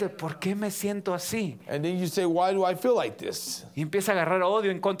 Y uno dice, ¿por qué me siento así? And then you say, why do I feel like this? Y empieza a agarrar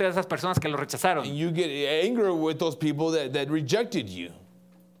odio en contra de esas personas que lo rechazaron. And you get angry with those people that rejected you.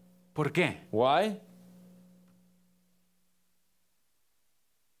 ¿Por qué? Why?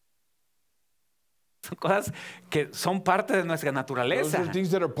 Son cosas que son parte de nuestra Those naturaleza. are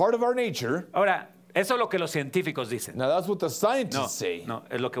things that are part of our nature. Ahora, eso es lo que los científicos dicen. Now that's what the No, scientists say. no,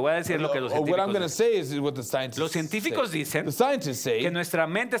 es lo que voy a decir es lo que los Or what I'm going to científicos say is what the scientists Los científicos say. dicen The scientists say que nuestra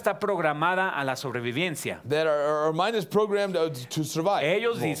mente está programada a la sobrevivencia. that our mind is programmed to survive.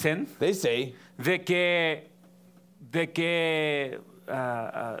 Ellos dicen They say de que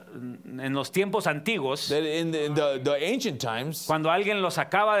en los tiempos antiguos, that in the ancient times, cuando alguien los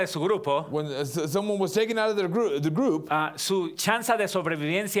sacaba de su grupo, when someone was taken out of the group, su chance de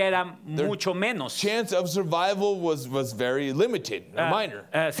sobrevivencia era mucho menos. chance of survival was very limited, or minor.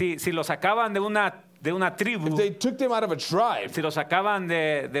 Si los sacaban de una tribu, If they took them out of a tribe si los sacaban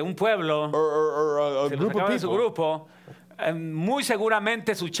de un pueblo, or a si los group of sacaban de su people, grupo, muy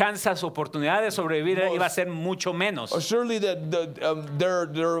seguramente su chance, su oportunidad de sobrevivir iba a ser mucho menos. surely that their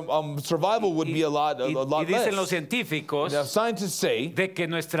survival would be a lot Y dicen los less. científicos Now scientists say de que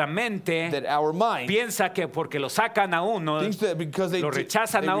nuestra mente that our mind piensa que porque lo sacan a uno, thinks that because they lo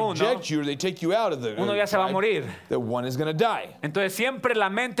rechazan a uno, reject you or they take you out of the uno ya se va a tribe, morir. that one is going to die. Entonces siempre la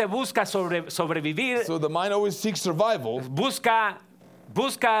mente busca sobrevivir, So the mind always seeks survival.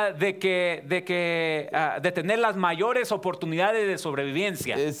 busca de tener las mayores oportunidades de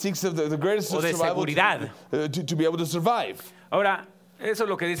sobrevivencia. It seeks the greatest O de survival seguridad. to be able to survive. Ahora, eso es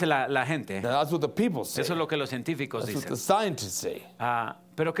lo que dice la gente. Now that's what the people say. Eso es lo que los científicos That's what the dicen. scientists say.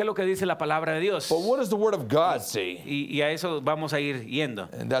 Pero ¿qué es lo que dice la palabra de Dios? But what does the Word of God say? Y a eso vamos a ir yendo.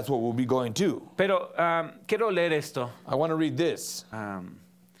 And that's what we'll be going to. Pero quiero leer esto. I want to read this.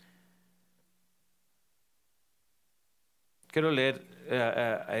 Quiero leer,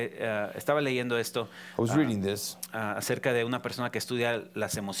 estaba leyendo esto I was reading this acerca de una persona que estudia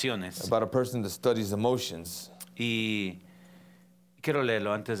las emociones. about a person that studies emotions. Y quiero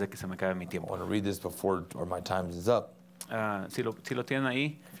leerlo antes de que se me acabe mi I tiempo. want to read this before my time is up. Si lo tienen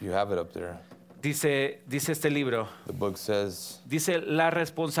ahí, If you have it up there, dice este libro, the book says, dice, la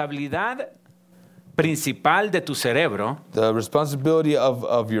responsabilidad principal de tu cerebro the responsibility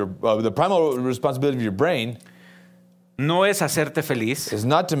the primal responsibility of your brain no es hacerte feliz, is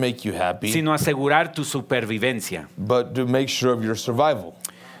not to make you happy, sino asegurar tu supervivencia. but to make sure of your survival.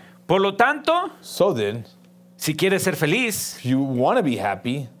 Por lo tanto, So then, si quieres ser feliz, if you want to be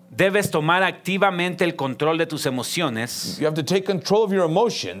happy, debes tomar activamente el control de tus emociones you have to take control of your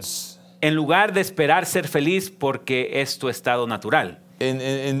emotions en lugar de esperar ser feliz porque es tu estado natural.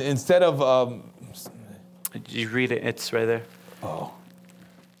 instead of You read it, it's right there.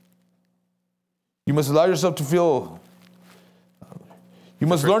 you must allow yourself to feel. You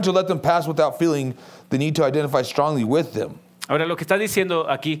must learn to let them pass without feeling the need to identify strongly with them. Ahora, lo que está diciendo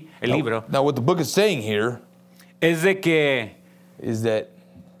aquí el libro Now, what the book is saying here es de que is that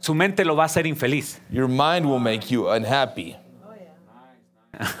su mente lo va a hacer infeliz. your mind will make you unhappy.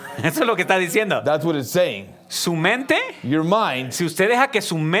 Eso es lo que está diciendo. That's what it's saying. Su mente, Your mind, si usted deja que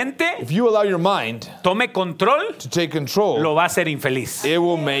su mente if you allow your mind tome control, to take control, lo va a hacer infeliz. it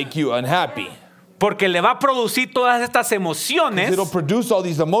will make you unhappy. Porque le va a producir todas estas emociones It'll produce all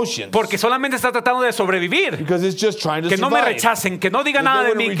these emotions porque solamente está tratando de sobrevivir. because it's just trying to Que no me survive. rechacen, que no digan If nada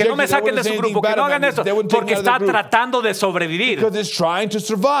they de mí, wouldn't que no me reject you, saquen they de su wouldn't say grupo, que anything no bad hagan about eso, me, they wouldn't take porque me out of the está group. tratando de sobrevivir. Because it's trying to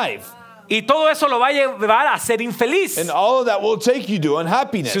survive. Y todo eso lo va a llevar a ser infeliz. And all of that will take you to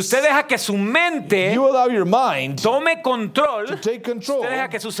unhappiness. Si usted deja que su mente You allow your mind tome control, to take control. usted deja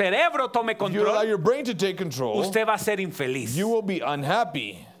que su cerebro tome You allow control, your brain to take control. usted va a ser infeliz. You will be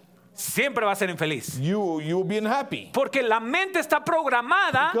unhappy. Siempre va a ser infeliz. You will be unhappy. Porque la mente está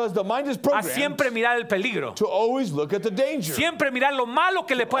programada Because the mind is a programmed siempre mirar el peligro. to always look at the danger. Siempre mirar lo malo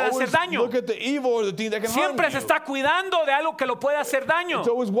que le puede hacer Always daño. look at the evil or the thing that can harm Siempre se you. está cuidando de algo que lo puede hacer daño. It's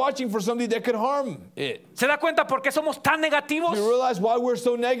always watching for something that could harm it. ¿Se da cuenta por qué somos tan negativos You realize why we're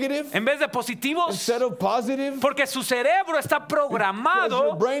so negative en vez de positivos? instead of positive? Porque su cerebro está Because your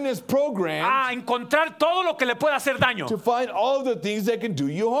programado brain is programmed a encontrar todo lo que le puede hacer daño to find all the things that can do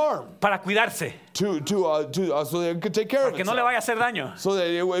you harm. para cuidarse, So that it could take care of que no le itself. vaya a hacer daño. So that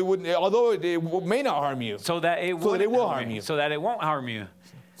it wouldn't, although it may not harm you, So that it So that it will won't harm you. So that it won't harm you.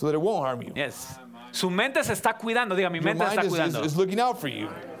 so that it won't harm you. Yes. Su mente se está cuidando. Diga, mi Your mente se mind está is cuidando. looking out for you.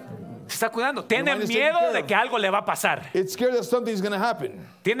 Se está cuidando. Tiene mind is taking miedo care de of. que algo le va a pasar. It's scared that something's going to happen.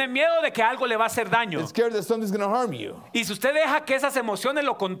 Tiene miedo de que algo le va a hacer daño. It's scared that something's going to harm you. Y si usted deja que esas emociones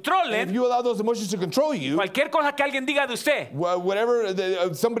lo If controlen, you allow those emotions to control you, cualquier cosa que alguien diga de usted, whatever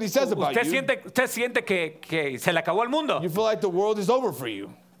somebody says about usted you, siente que se le acabó el mundo. you feel like the world is over for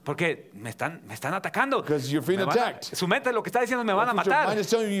you. Porque me están atacando. Because you're feeling Me van a- attacked. Su mente lo que está diciendo, me van a What your mind matar. is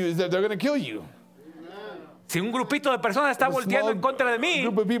telling you is that they're going to kill you. Si un grupito de personas está A volteando small en contra de mí,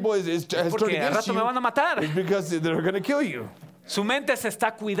 group of people has turned porque al against rato me van a you. matar. It's because they're going to kill you. Su mente se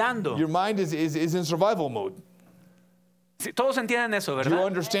está cuidando. Your mind is in survival mode. Sí, todos entienden eso, Do you ¿verdad?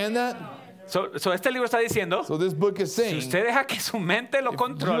 understand that? So este libro está diciendo, So this book is si saying, usted deja que su mente lo if you allow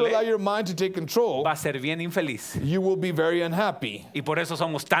controle, your mind to take control, va a ser bien infeliz. you will be very unhappy. Y por eso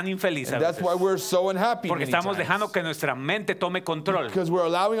somos tan infelices. And a that's veces. why we're so unhappy Porque many estamos times. dejando que nuestra mente tome control. Because we're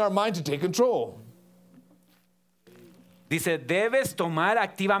allowing our mind to take control. Dice, debes tomar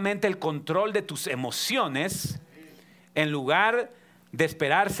activamente el control de tus emociones en lugar de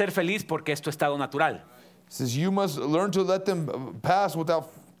esperar ser feliz porque es tu estado natural. It says you must learn to let them pass without.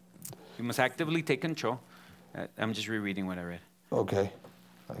 You must actively take control. I'm just rereading what I read. Okay.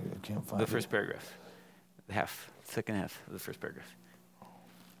 I can't find The it. first paragraph. Second half of the first paragraph.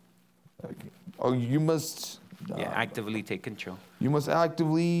 Oh, you must. Yeah, actively take control. You must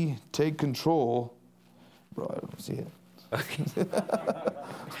actively take control. Bro, I don't see it. Okay.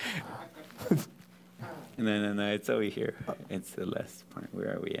 No, it's over here. It's the last part.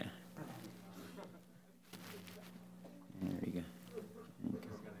 Where are we at? There we go.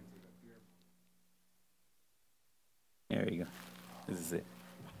 There we go. This is it.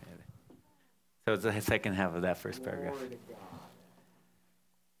 So it's the second half of that first paragraph.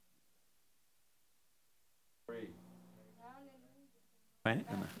 Right?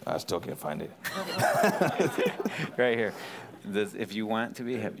 I still can't find it. Right here. If you want to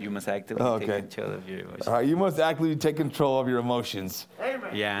be happy, you must actively Okay. take control of your emotions. All right, you must actively take control of your emotions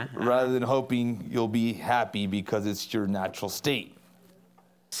Yeah. rather than hoping you'll be happy because it's your natural state.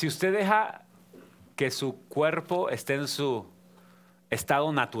 Si usted deja que su cuerpo esté en su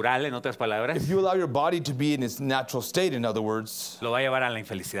estado natural, en otras palabras, If you allow your body to be in its natural state, in other words, lo va a llevar a la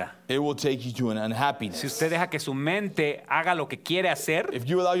infelicidad. it will take you to an Si unhappiness. usted deja que su mente haga lo que quiere hacer, If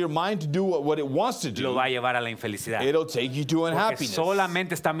you allow your mind to do what it wants to lo do, va a llevar a la infelicidad. it'll take you to Porque unhappiness.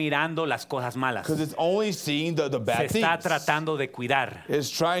 solamente está mirando las cosas malas. Because it's only seeing the Se bad está things. tratando de cuidar. It's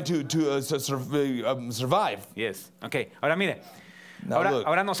trying to survive. Yes. Ok. Ahora mire. Now look.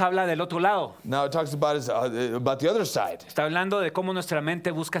 Ahora nos habla del otro lado. Now it talks about the other side. Está hablando de cómo nuestra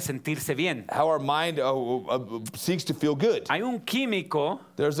mente busca sentirse bien. How our mind seeks to feel good. Hay un químico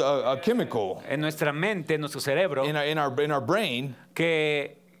There's a chemical en nuestra mente, en nuestro cerebro, in our brain.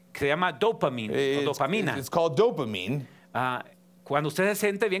 que se llama dopamina. O dopamina. It's called dopamine. Cuando usted se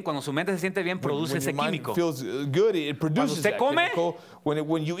siente bien, cuando su mente se siente bien, produce When ese your mind químico. feels good, it produces usted that come, chemical.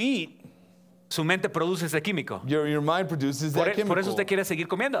 When you eat, Su mente produce ese químico. your mind produces that chemical. Por eso usted quiere seguir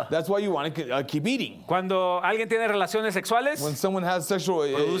comiendo. That's why you want to keep eating. Cuando alguien tiene relaciones sexuales, When someone has sexual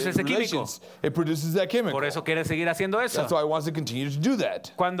Produce ese químico. relations, it produces that chemical. por eso quiere seguir haciendo eso. That's why it wants to continue to do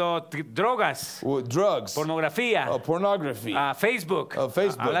that. Cuando drogas, With drugs, pornografía, pornography, Facebook,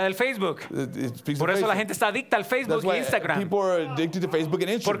 Facebook. habla del Facebook. it speaks Por of eso la Facebook. gente está adicta al Facebook That's y why Instagram. people are addicted to Facebook and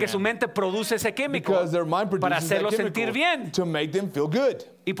Instagram. Porque su mente produce ese químico because their mind para produces that hacerlo chemical sentir bien. to make them feel good.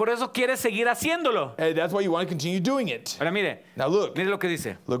 Y por eso quiere seguir haciéndolo. And that's why you want to continue doing it. Ahora mire, Now look, mire lo que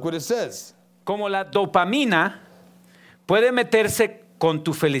dice. look what it says. Como la dopamina puede meterse con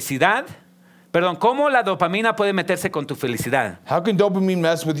tu felicidad. Perdón, ¿cómo la dopamina puede meterse con tu felicidad? How can dopamine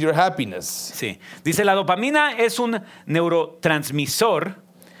mess with your happiness? Sí. Dice, la dopamina es un neurotransmisor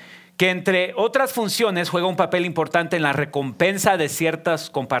que entre otras funciones juega un papel importante en la recompensa de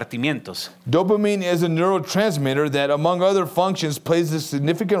ciertos compartimientos. Dopamine is a neurotransmitter that, among other functions, plays a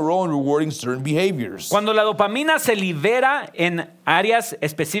significant role in rewarding certain behaviors. Cuando la dopamina se libera en áreas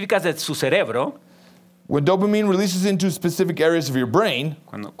específicas de su cerebro, When dopamine releases into specific areas of your brain,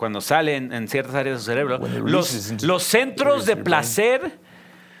 cuando sale en ciertas áreas de su cerebro, When it releases into los centros areas de of your placer,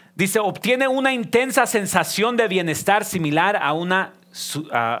 dice, obtiene una intensa sensación de bienestar similar a un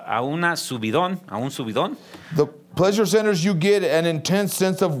subidón. the pleasure centers you get an intense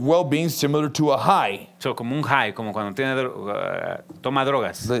sense of well-being similar to a high, So, como un high, como cuando toma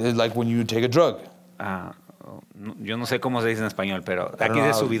drogas. like when you take a drug. Yo no sé cómo se dice en español, pero I don't aquí know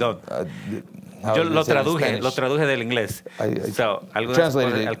de how- subidón. how Yo they lo say it in traduje Spanish. del inglés. I So, algunas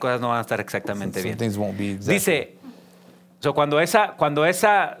translated it. cosas no van a estar exactamente Some bien. things won't be exact. Dice, cuando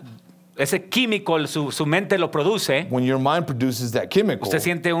ese químico su mente lo produce, When your mind produces that chemical, usted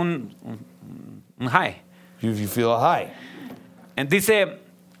siente un high. you feel a high. Dice,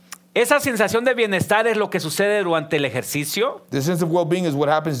 esa sensación de bienestar es lo que sucede durante el ejercicio. The sense of well-being is what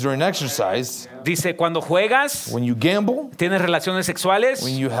happens during exercise. Dice, cuando juegas, When you gamble, tienes relaciones sexuales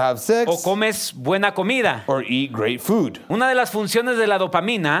when you have sex, o comes buena comida. or eat great food. Una de las funciones de la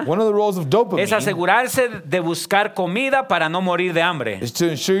dopamina One of the roles of dopamine es asegurarse de buscar comida para no morir de hambre is to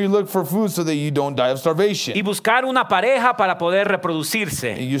ensure you look for food so that you don't die of starvation. y buscar una pareja para poder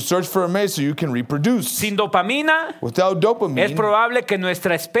reproducirse. And you search for a mate so you can reproduce. Sin dopamina, Without es dopamine, probable que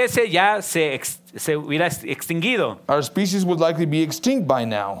nuestra especie ya se hubiera extinguido. our species would likely be extinct by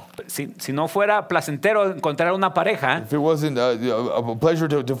now. Si no fuera placentero encontrar una pareja, If it wasn't a pleasure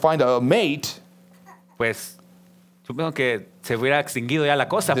to find a mate, pues supongo que se hubiera extinguido ya la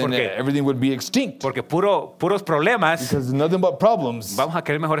cosa then everything would be extinct. porque puros problemas. Because nothing but problems. Vamos a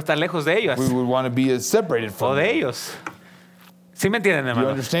querer mejor estar lejos de ellos We would want to be separated o from de them. ellos. ¿Sí me entienden, Do you hermano?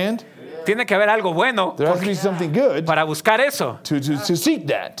 understand? Tiene que haber algo bueno There has to be something good para buscar eso. to seek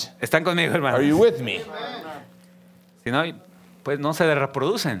that. ¿Están conmigo, hermano? Are you with me? Si no, pues no se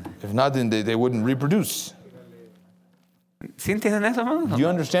reproducen. If not, then they wouldn't reproduce. ¿Sí entienden eso, hermano? Do you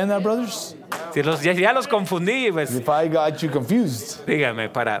understand that, brothers? Si ya los confundí, pues If I got you confused, dígame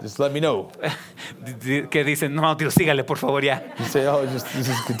para just let me know. que dicen, no, tío, sígale, por favor, ya. You say, oh, just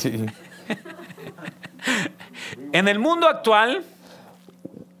continue. En el mundo actual,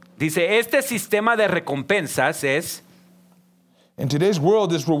 dice, este sistema de recompensas es, In today's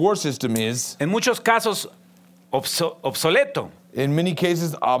world, this reward system is, en muchos casos, obsoleto. in many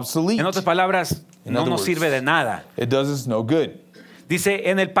cases, obsolete. En otras palabras, In no other nos words, sirve de nada. It does us no good. Dice,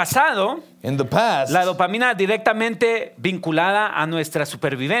 en el pasado, In the past, la dopamina directamente vinculada a nuestra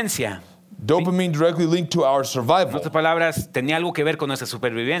supervivencia. dopamine directly linked to our En survival. otras palabras, tenía algo que ver con nuestra So it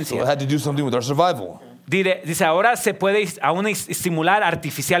supervivencia. had to do something with our survival. Dice, ahora se puede aún estimular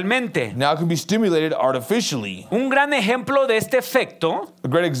artificialmente. Now it can be stimulated artificially. Un gran ejemplo de este efecto A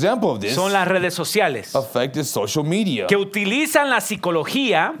great example of this son las redes sociales, effect is social media, que utilizan la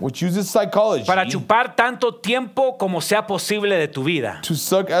psicología which uses psychology para chupar tanto tiempo como sea posible de tu vida. to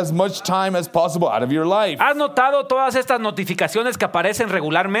suck as much time as possible out of your life. ¿Has notado todas estas notificaciones que aparecen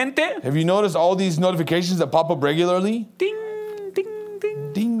regularmente? Have you noticed all these notifications that pop up regularly? Ding, ding,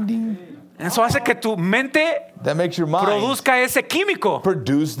 ding. Ding, ding. Eso hace que tu mente That makes your mind produzca ese químico.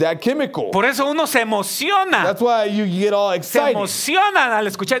 produce that chemical. Por eso uno se emociona. That's why you get all Se excited. emocionan al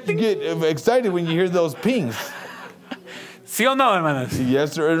escuchar. You Ding. get excited when you hear those pings. ¿Sí o no, hermanos?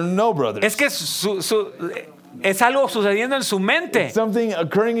 Yes or no, brothers? Es que es algo sucediendo en su mente. Something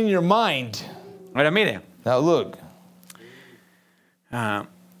occurring in your mind. Ahora mire, Now look,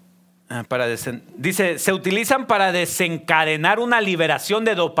 dice, se utilizan para desencadenar una liberación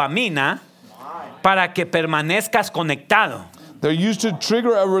de dopamina para que permanezcas conectado. they're used to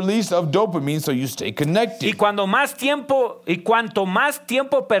trigger a release of dopamine so you stay Y connected. cuanto más tiempo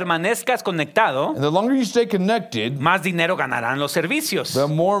permanezcas conectado, And the longer you stay connected, más dinero ganarán los servicios. the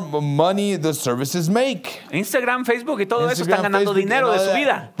more money the services make. Instagram, Facebook y todo eso están Instagram, ganando Facebook, dinero and de all su that,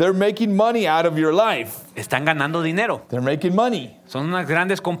 vida. they're making money out of your life. Están ganando dinero. They're making money. Son unas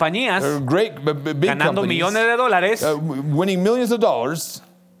grandes compañías They're great, big ganando companies, millones de dólares winning millions of dollars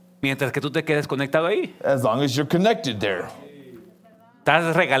mientras que tú te quedes conectado ahí. as long as you're connected there.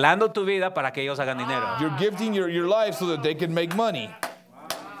 Estás regalando tu vida para que ellos hagan dinero. You're gifting your life so that they can make money.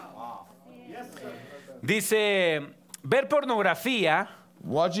 Dice, ver pornografía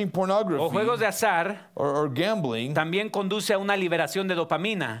Watching o pornography juegos de azar or gambling también conduce a una liberación de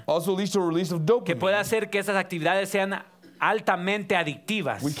dopamina also leads to a release of que puede dopamine hacer que esas actividades sean altamente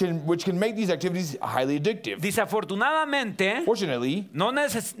adictivas. which can make these activities highly addictive. Desafortunadamente, Fortunately, no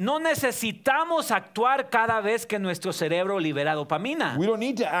necesitamos actuar cada vez que nuestro cerebro libera dopamina. we don't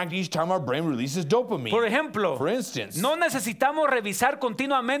need to act each time our brain releases dopamine. Por ejemplo, For instance, no necesitamos revisar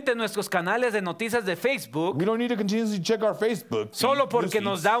continuamente nuestros canales de noticias de Facebook we don't need to continuously check our Facebook feed, solo porque newsfeeds,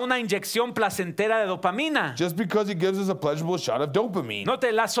 nos da una inyección placentera de dopamina. just because it gives us a pleasurable shot of dopamine.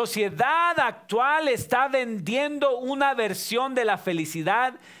 Note, la sociedad actual está vendiendo una versión de la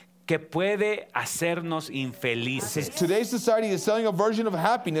felicidad que puede hacernos infelices. Today's society is selling a version of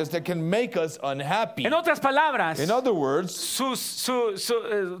happiness that can make us unhappy. En otras palabras, In other words,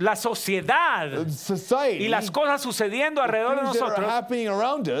 la sociedad society, y las cosas sucediendo alrededor de things that are nosotros, happening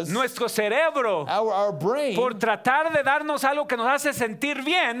around us, nuestro cerebro, our brain, por tratar de darnos algo que nos hace sentir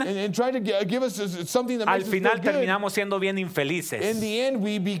bien, and trying to give us something that al makes us final feel good. terminamos siendo bien In infelices. the end,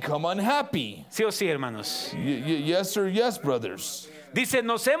 we become unhappy. ¿Sí o sí, hermanos? Yes, sir. Yes, brothers. Dice,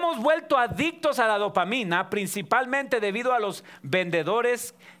 nos hemos vuelto adictos a la dopamina, principalmente debido a los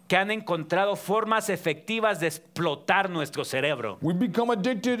vendedores que han encontrado formas efectivas de explotar nuestro cerebro. We become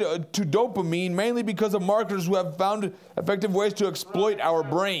addicted to dopamine mainly because of marketers who have found effective ways to exploit our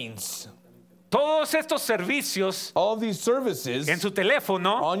brains. Todos estos servicios All of these services en su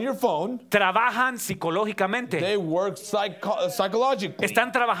teléfono on your phone, trabajan psicológicamente. they work psychologically.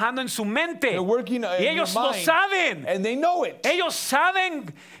 Están trabajando en su mente. They're working Y in ellos your lo mind, saben. and they know it. Ellos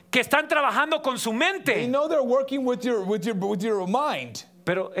saben que están trabajando con su They mente. know they're working with your mind,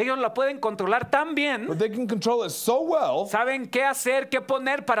 Pero ellos la pueden controlar tan bien. but they can control it so well. Saben qué hacer, qué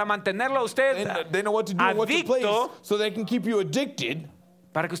poner para mantenerlo a usted And they know what to do and what to place, adicto, so they can keep you addicted,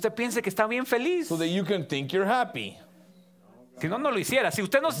 para que usted piense que está bien feliz. so that you can think you're happy. Si no, no lo hiciera. Si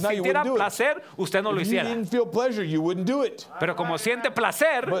usted no No, you sintiera wouldn't do it. placer, usted no lo If you hiciera. didn't feel pleasure, you wouldn't do it. Pero como siente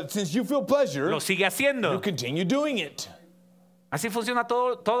placer, But since you feel pleasure, lo sigue you haciendo. continue doing it. Así funciona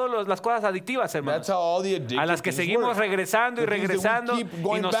todas las cosas adictivas, hermanos. That's how all the addictive A las que things seguimos work. regresando y The things that we regresando keep y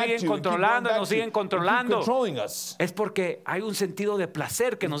going nos back siguen to, keep going controlando y back nos to, siguen and keep controlando. controlling us. Es porque hay un sentido de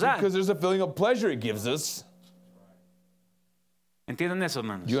placer que nos da. Because there's a feeling of pleasure it gives us. ¿Entienden eso,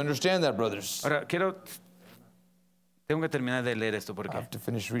 hermanos? Do you understand that, brothers? Ahora, tengo que terminar de leer esto I porque, have to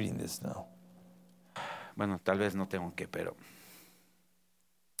finish reading this now. bueno, tal vez no tengo que, pero...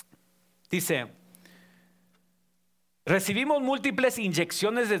 Dice, recibimos múltiples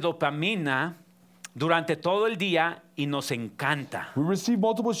inyecciones de dopamina durante todo el día y nos encanta. We receive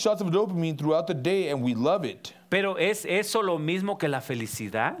multiple shots of dopamine throughout the day and we love it. Pero ¿es eso lo mismo que la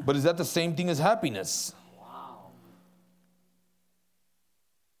felicidad? But is that the same thing as happiness?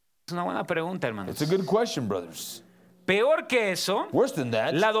 Es una buena pregunta, hermanos. It's a good question, brothers. Peor que eso, Worse than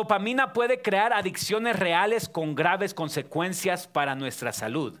that, la dopamina puede crear adicciones reales con graves consecuencias para nuestra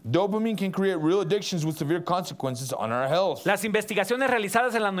salud. dopamine can create real addictions with severe consequences on our health. Las investigaciones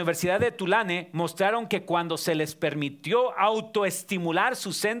realizadas en la Universidad de Tulane mostraron que cuando se les permitió autoestimular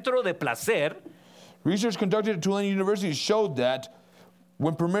su centro de placer, Research conducted at Tulane University showed that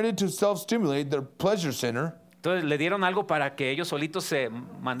when permitted to self-stimulate their pleasure center, entonces le dieron algo para que ellos solitos se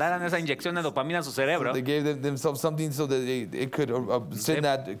mandaran esa inyección de dopamina a su cerebro. they gave themselves something so that it could send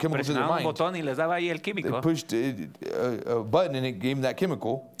that chemical to their Presionaban un mind. botón y les daba ahí el They químico. pushed a button and it gave them that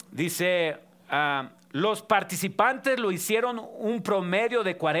chemical. Dice, los participantes lo hicieron un promedio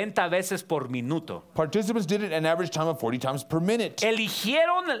de 40 veces por minuto. Participants did it an average time of 40 times per minute.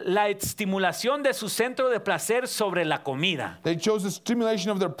 Eligieron la estimulación de su centro de placer sobre la comida, They chose the stimulation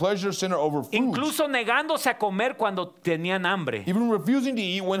of their pleasure center over food, incluso negándose a comer cuando tenían hambre. even refusing to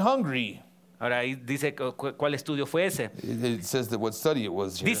eat when hungry. Ahora ahí dice cuál estudio fue ese. It says that what study it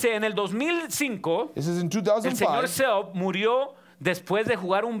was here. Dice, en el 2005, It says in el señor 2005, Selb murió después de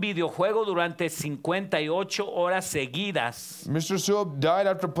jugar un videojuego durante 58 horas seguidas, Mr. Sewell died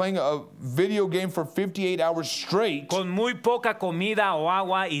after playing a video game for 58 hours straight con muy poca comida o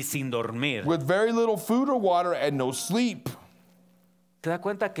agua y sin dormir. with very little food or water and no sleep. ¿Te das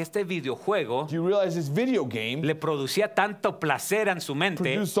cuenta que este videojuego Do you realize this video game le producía tanto placer en su mente?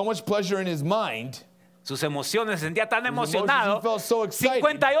 produced so much pleasure in his mind? Sus emociones, se sentía tan emotions, emocionado. he felt so excited.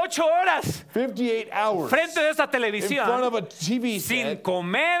 58 horas 58 hours frente de esta in front televisión, of a TV sin set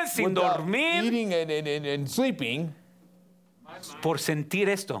comer, sin without dormir, eating and sleeping por sentir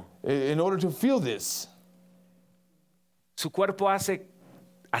esto. in order to feel this. Su cuerpo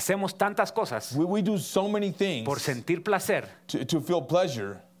hacemos tantas cosas We do so many things por sentir placer. to feel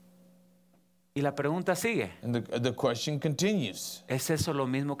pleasure. Y la pregunta sigue, And the question continues. ¿es eso lo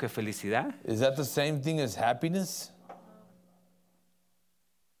mismo que felicidad? Is that the same thing as happiness?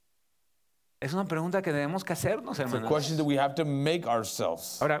 Es una pregunta que debemos que hacernos, It's a hermanos. question that we have to make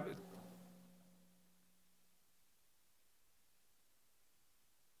ourselves. Ahora,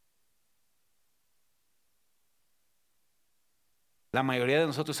 La mayoría de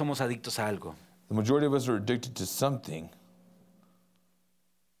nosotros somos adictos a algo. The majority of us are addicted to something.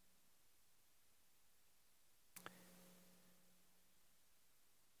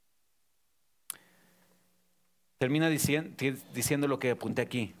 Termina diciendo lo que apunté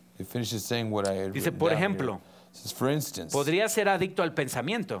aquí. It finishes saying what I had Dice, written por down ejemplo, here. It says, for instance, podría ser adicto al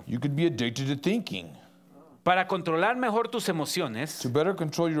pensamiento. you could be addicted to thinking. Para controlar mejor tus emociones, To better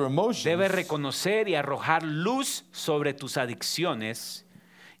control your emotions, debes reconocer y arrojar luz sobre tus adicciones,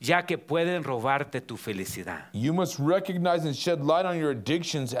 ya que pueden robarte tu felicidad. you must recognize and shed light on your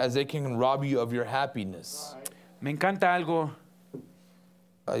addictions as they can rob you of your happiness. Me encanta algo,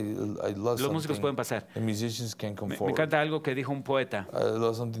 I love los músicos pueden something. pasar. The musicians can come Me forward. encanta algo que dijo un poeta. I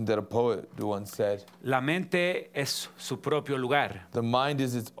love something that a poet once said. La mente es su propio lugar The mind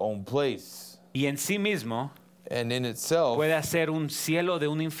is its own place. y en sí mismo And in itself, puede hacer un cielo de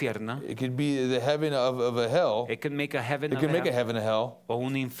un infierno. it could be the heaven of a hell. It can make a heaven It of can make a hell, heaven a hell, o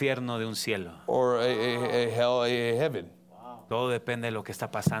un infierno de un cielo. or a hell a heaven. Todo depende de lo que está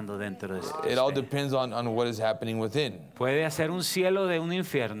pasando dentro de It all usted. depends on what is happening within. Puede hacer un cielo de un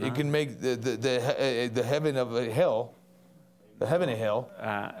infierno, It can make the heaven of a hell, the heaven a hell,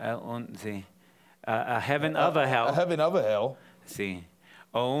 sí, a heaven of a a hell, heaven of a hell, sí,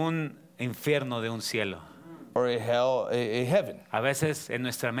 o un infierno de un cielo. or a hell a heaven. A veces en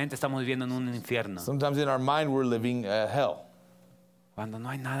nuestra mente estamos viviendo en un infierno, Sometimes in our mind we're living a hell, cuando no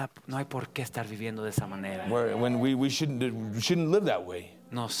hay nada, no hay por qué estar viviendo de esa manera. when we shouldn't live that way.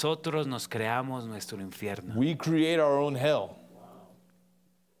 Nosotros nos creamos nuestro infierno We create our own hell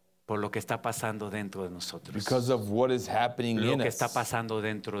por lo que está pasando dentro de nosotros, because of what is happening lo in que us, está pasando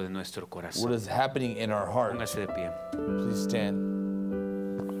dentro de nuestro what corazón. is happening in our heart. Póngase de pie. Please stand.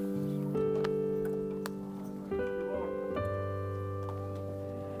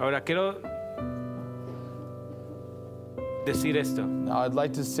 Ahora quiero decir esto. Now I'd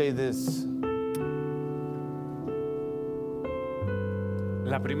like to say this.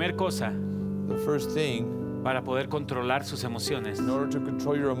 La primera cosa The first thing, para poder controlar sus emociones in order to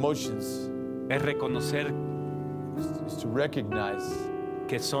control your emotions, es reconocer is to recognize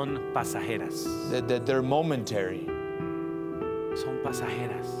que son pasajeras. that they're momentary. Son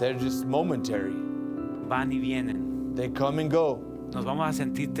pasajeras. They're just momentary. Van y vienen. They come and go. Nos vamos a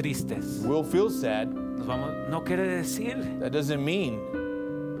sentir tristes. We'll feel sad. No quiere decir That doesn't mean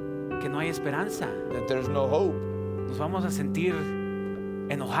que no hay esperanza. that there's no hope. Nos vamos a sentir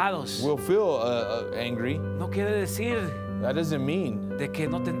enojados. We'll feel angry. No quiere decir That doesn't mean de que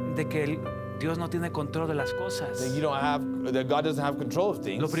Dios no tiene control de las cosas. that God doesn't have control of Lo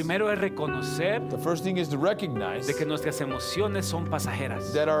things. primero es reconocer The first thing is to recognize de que nuestras emociones son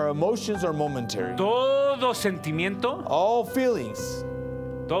pasajeras. that our emotions are momentary. Todo sentimiento All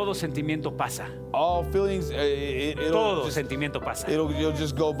sentimiento pasa. it'll Todo sentimiento pasa. it'll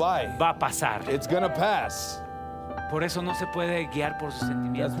just go by. Va a pasar. It's gonna pass. Por eso no se puede guiar por sus That's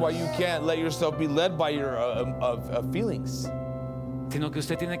sentimientos, why you can't let yourself be led by your feelings. sino que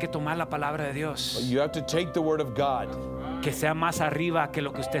usted tiene que tomar la palabra de Dios, You have to take the word of God. que sea más arriba que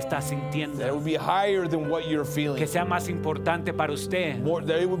lo que usted está That it sintiendo, would be higher than what you're feeling. que sea más importante para usted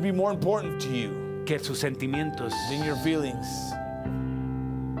That it would be more important to you que sus sentimientos. than your feelings.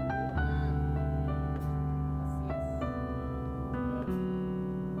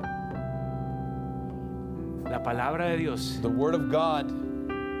 La palabra de Dios The word of God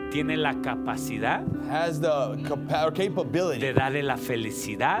tiene la capacidad has the capability de darle la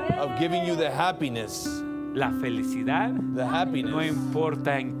felicidad. of giving you the happiness. La felicidad The happiness. no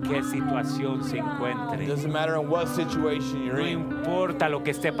importa en qué situación se encuentre, Doesn't matter in what situation you're no in importa lo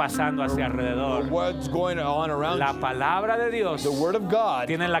que esté pasando hacia or alrededor. what's going on around La you. palabra de Dios The word of God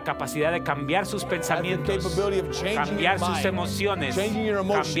tiene la capacidad de cambiar sus has the pensamientos, capability of changing your cambiar sus mind, emociones, changing your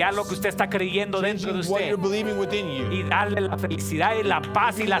emotions, cambiar lo que usted está creyendo dentro de changing what usted you're believing within you. y darle la felicidad y la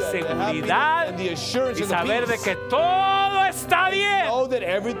paz y la The happiness seguridad and the assurance y and the saber de peace. que todo está bien. Know that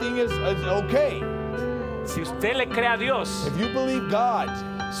everything is okay. Si usted le cree a Dios If you believe God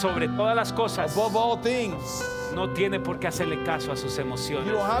sobre todas las cosas, above all things, no tiene por qué hacerle caso a sus you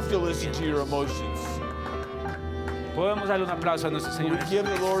emociones. don't have to listen to your emotions. Podemos darle un aplauso a nuestro We Señor. give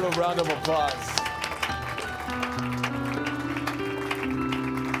the Lord a round of applause.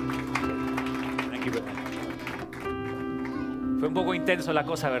 Fue un poco intenso la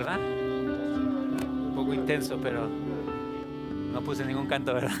cosa, ¿verdad? Un poco intenso, pero no puse ningún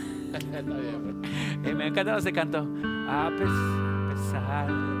canto, ¿verdad? Me encanta ese canto. A pesar,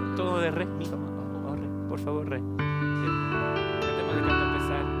 todo de re, mi, oh, re, por favor, re. Sí. Cantemos el canto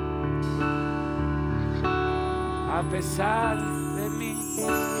a pesar de mi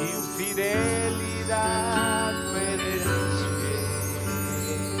infidelidad, eres fiel.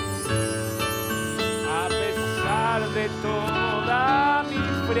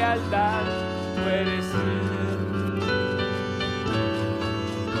 frialdad, tú eres fiel.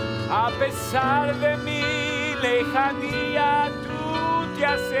 A pesar de mi lejanía, tú te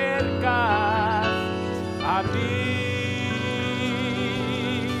acercas a mí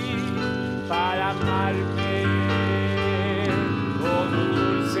para amarme. Oh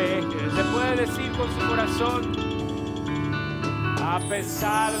dulce, le puede decir con su corazón: a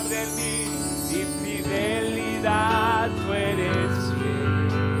pesar de mi infidelidad, tú eres fiel.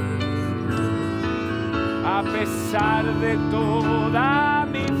 A pesar de toda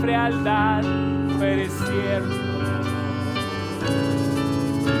mi frialdad, tú eres cierto.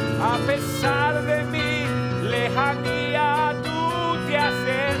 A pesar de mi lejanía, tú te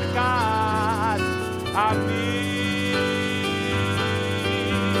acercas a mí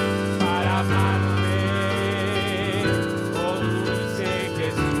para amarme. Oh dulce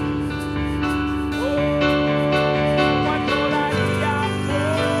Jesús, cuánto daría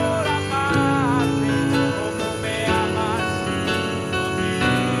por amarte como me amas a mí.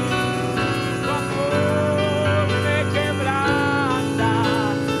 Tu amor me quebranta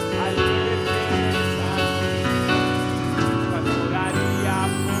al verte así. Cuánto daría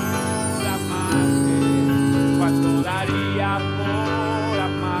por amarte, cuánto daría por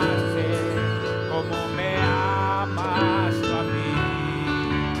amarte como me amas tú a mí.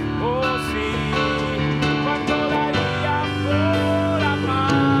 Oh sí, cuánto daría por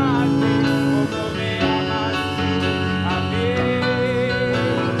amarte como me amas a mí.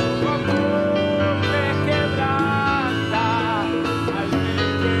 Tu amor me quebranta al ver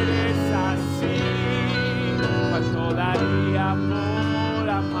que eres así. Cuánto daría por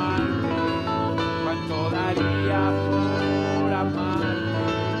amarte, cuánto daría por amarte,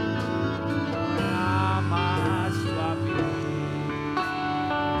 me amas tú a mí.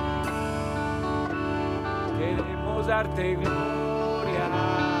 Queremos darte gloria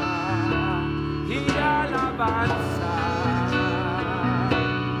y alabanza,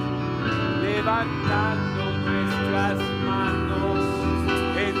 levantando nuestras manos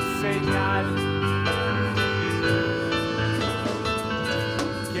en señal.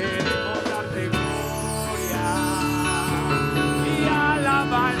 Queremos darte gloria y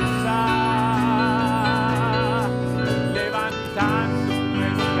alabanza, levantando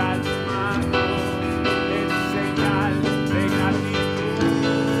nuestras manos en señal de gratitud.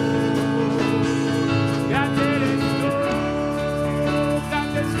 Grande eres tú,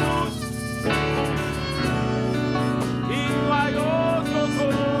 grande es Dios, y no hay otro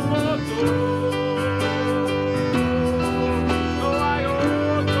como tú. No hay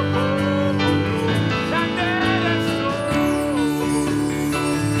otro como tú. Grande eres tú.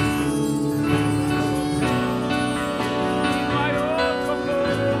 No hay otro como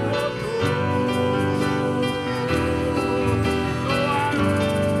tú. No hay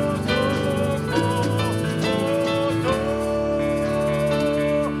otro como tú.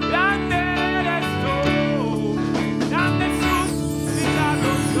 Grande eres tú. Grande Jesús,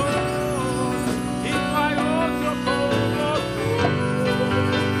 milagroso. Y no hay otro como tú.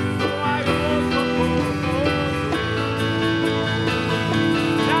 No hay otro como tú.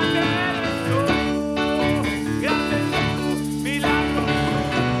 Grande eres tú. Grande Jesús, milagroso.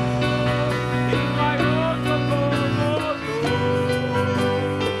 Y no hay otro como tú.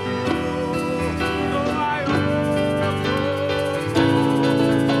 No hay otro como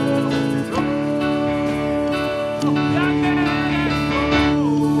tú. Grande eres tú.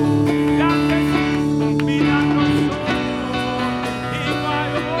 Grande Jesús, milagroso. Y no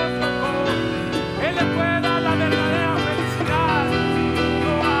hay otro como Él le puede dar la verdadera felicidad.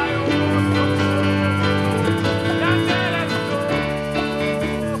 No hay otro como grande eres tú.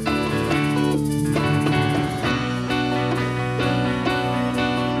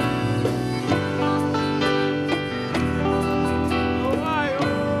 No hay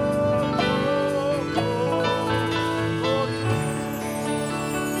otro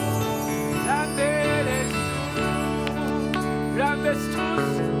grande eres tú. Grandes tus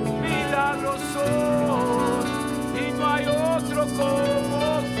milagros son, y no hay otro como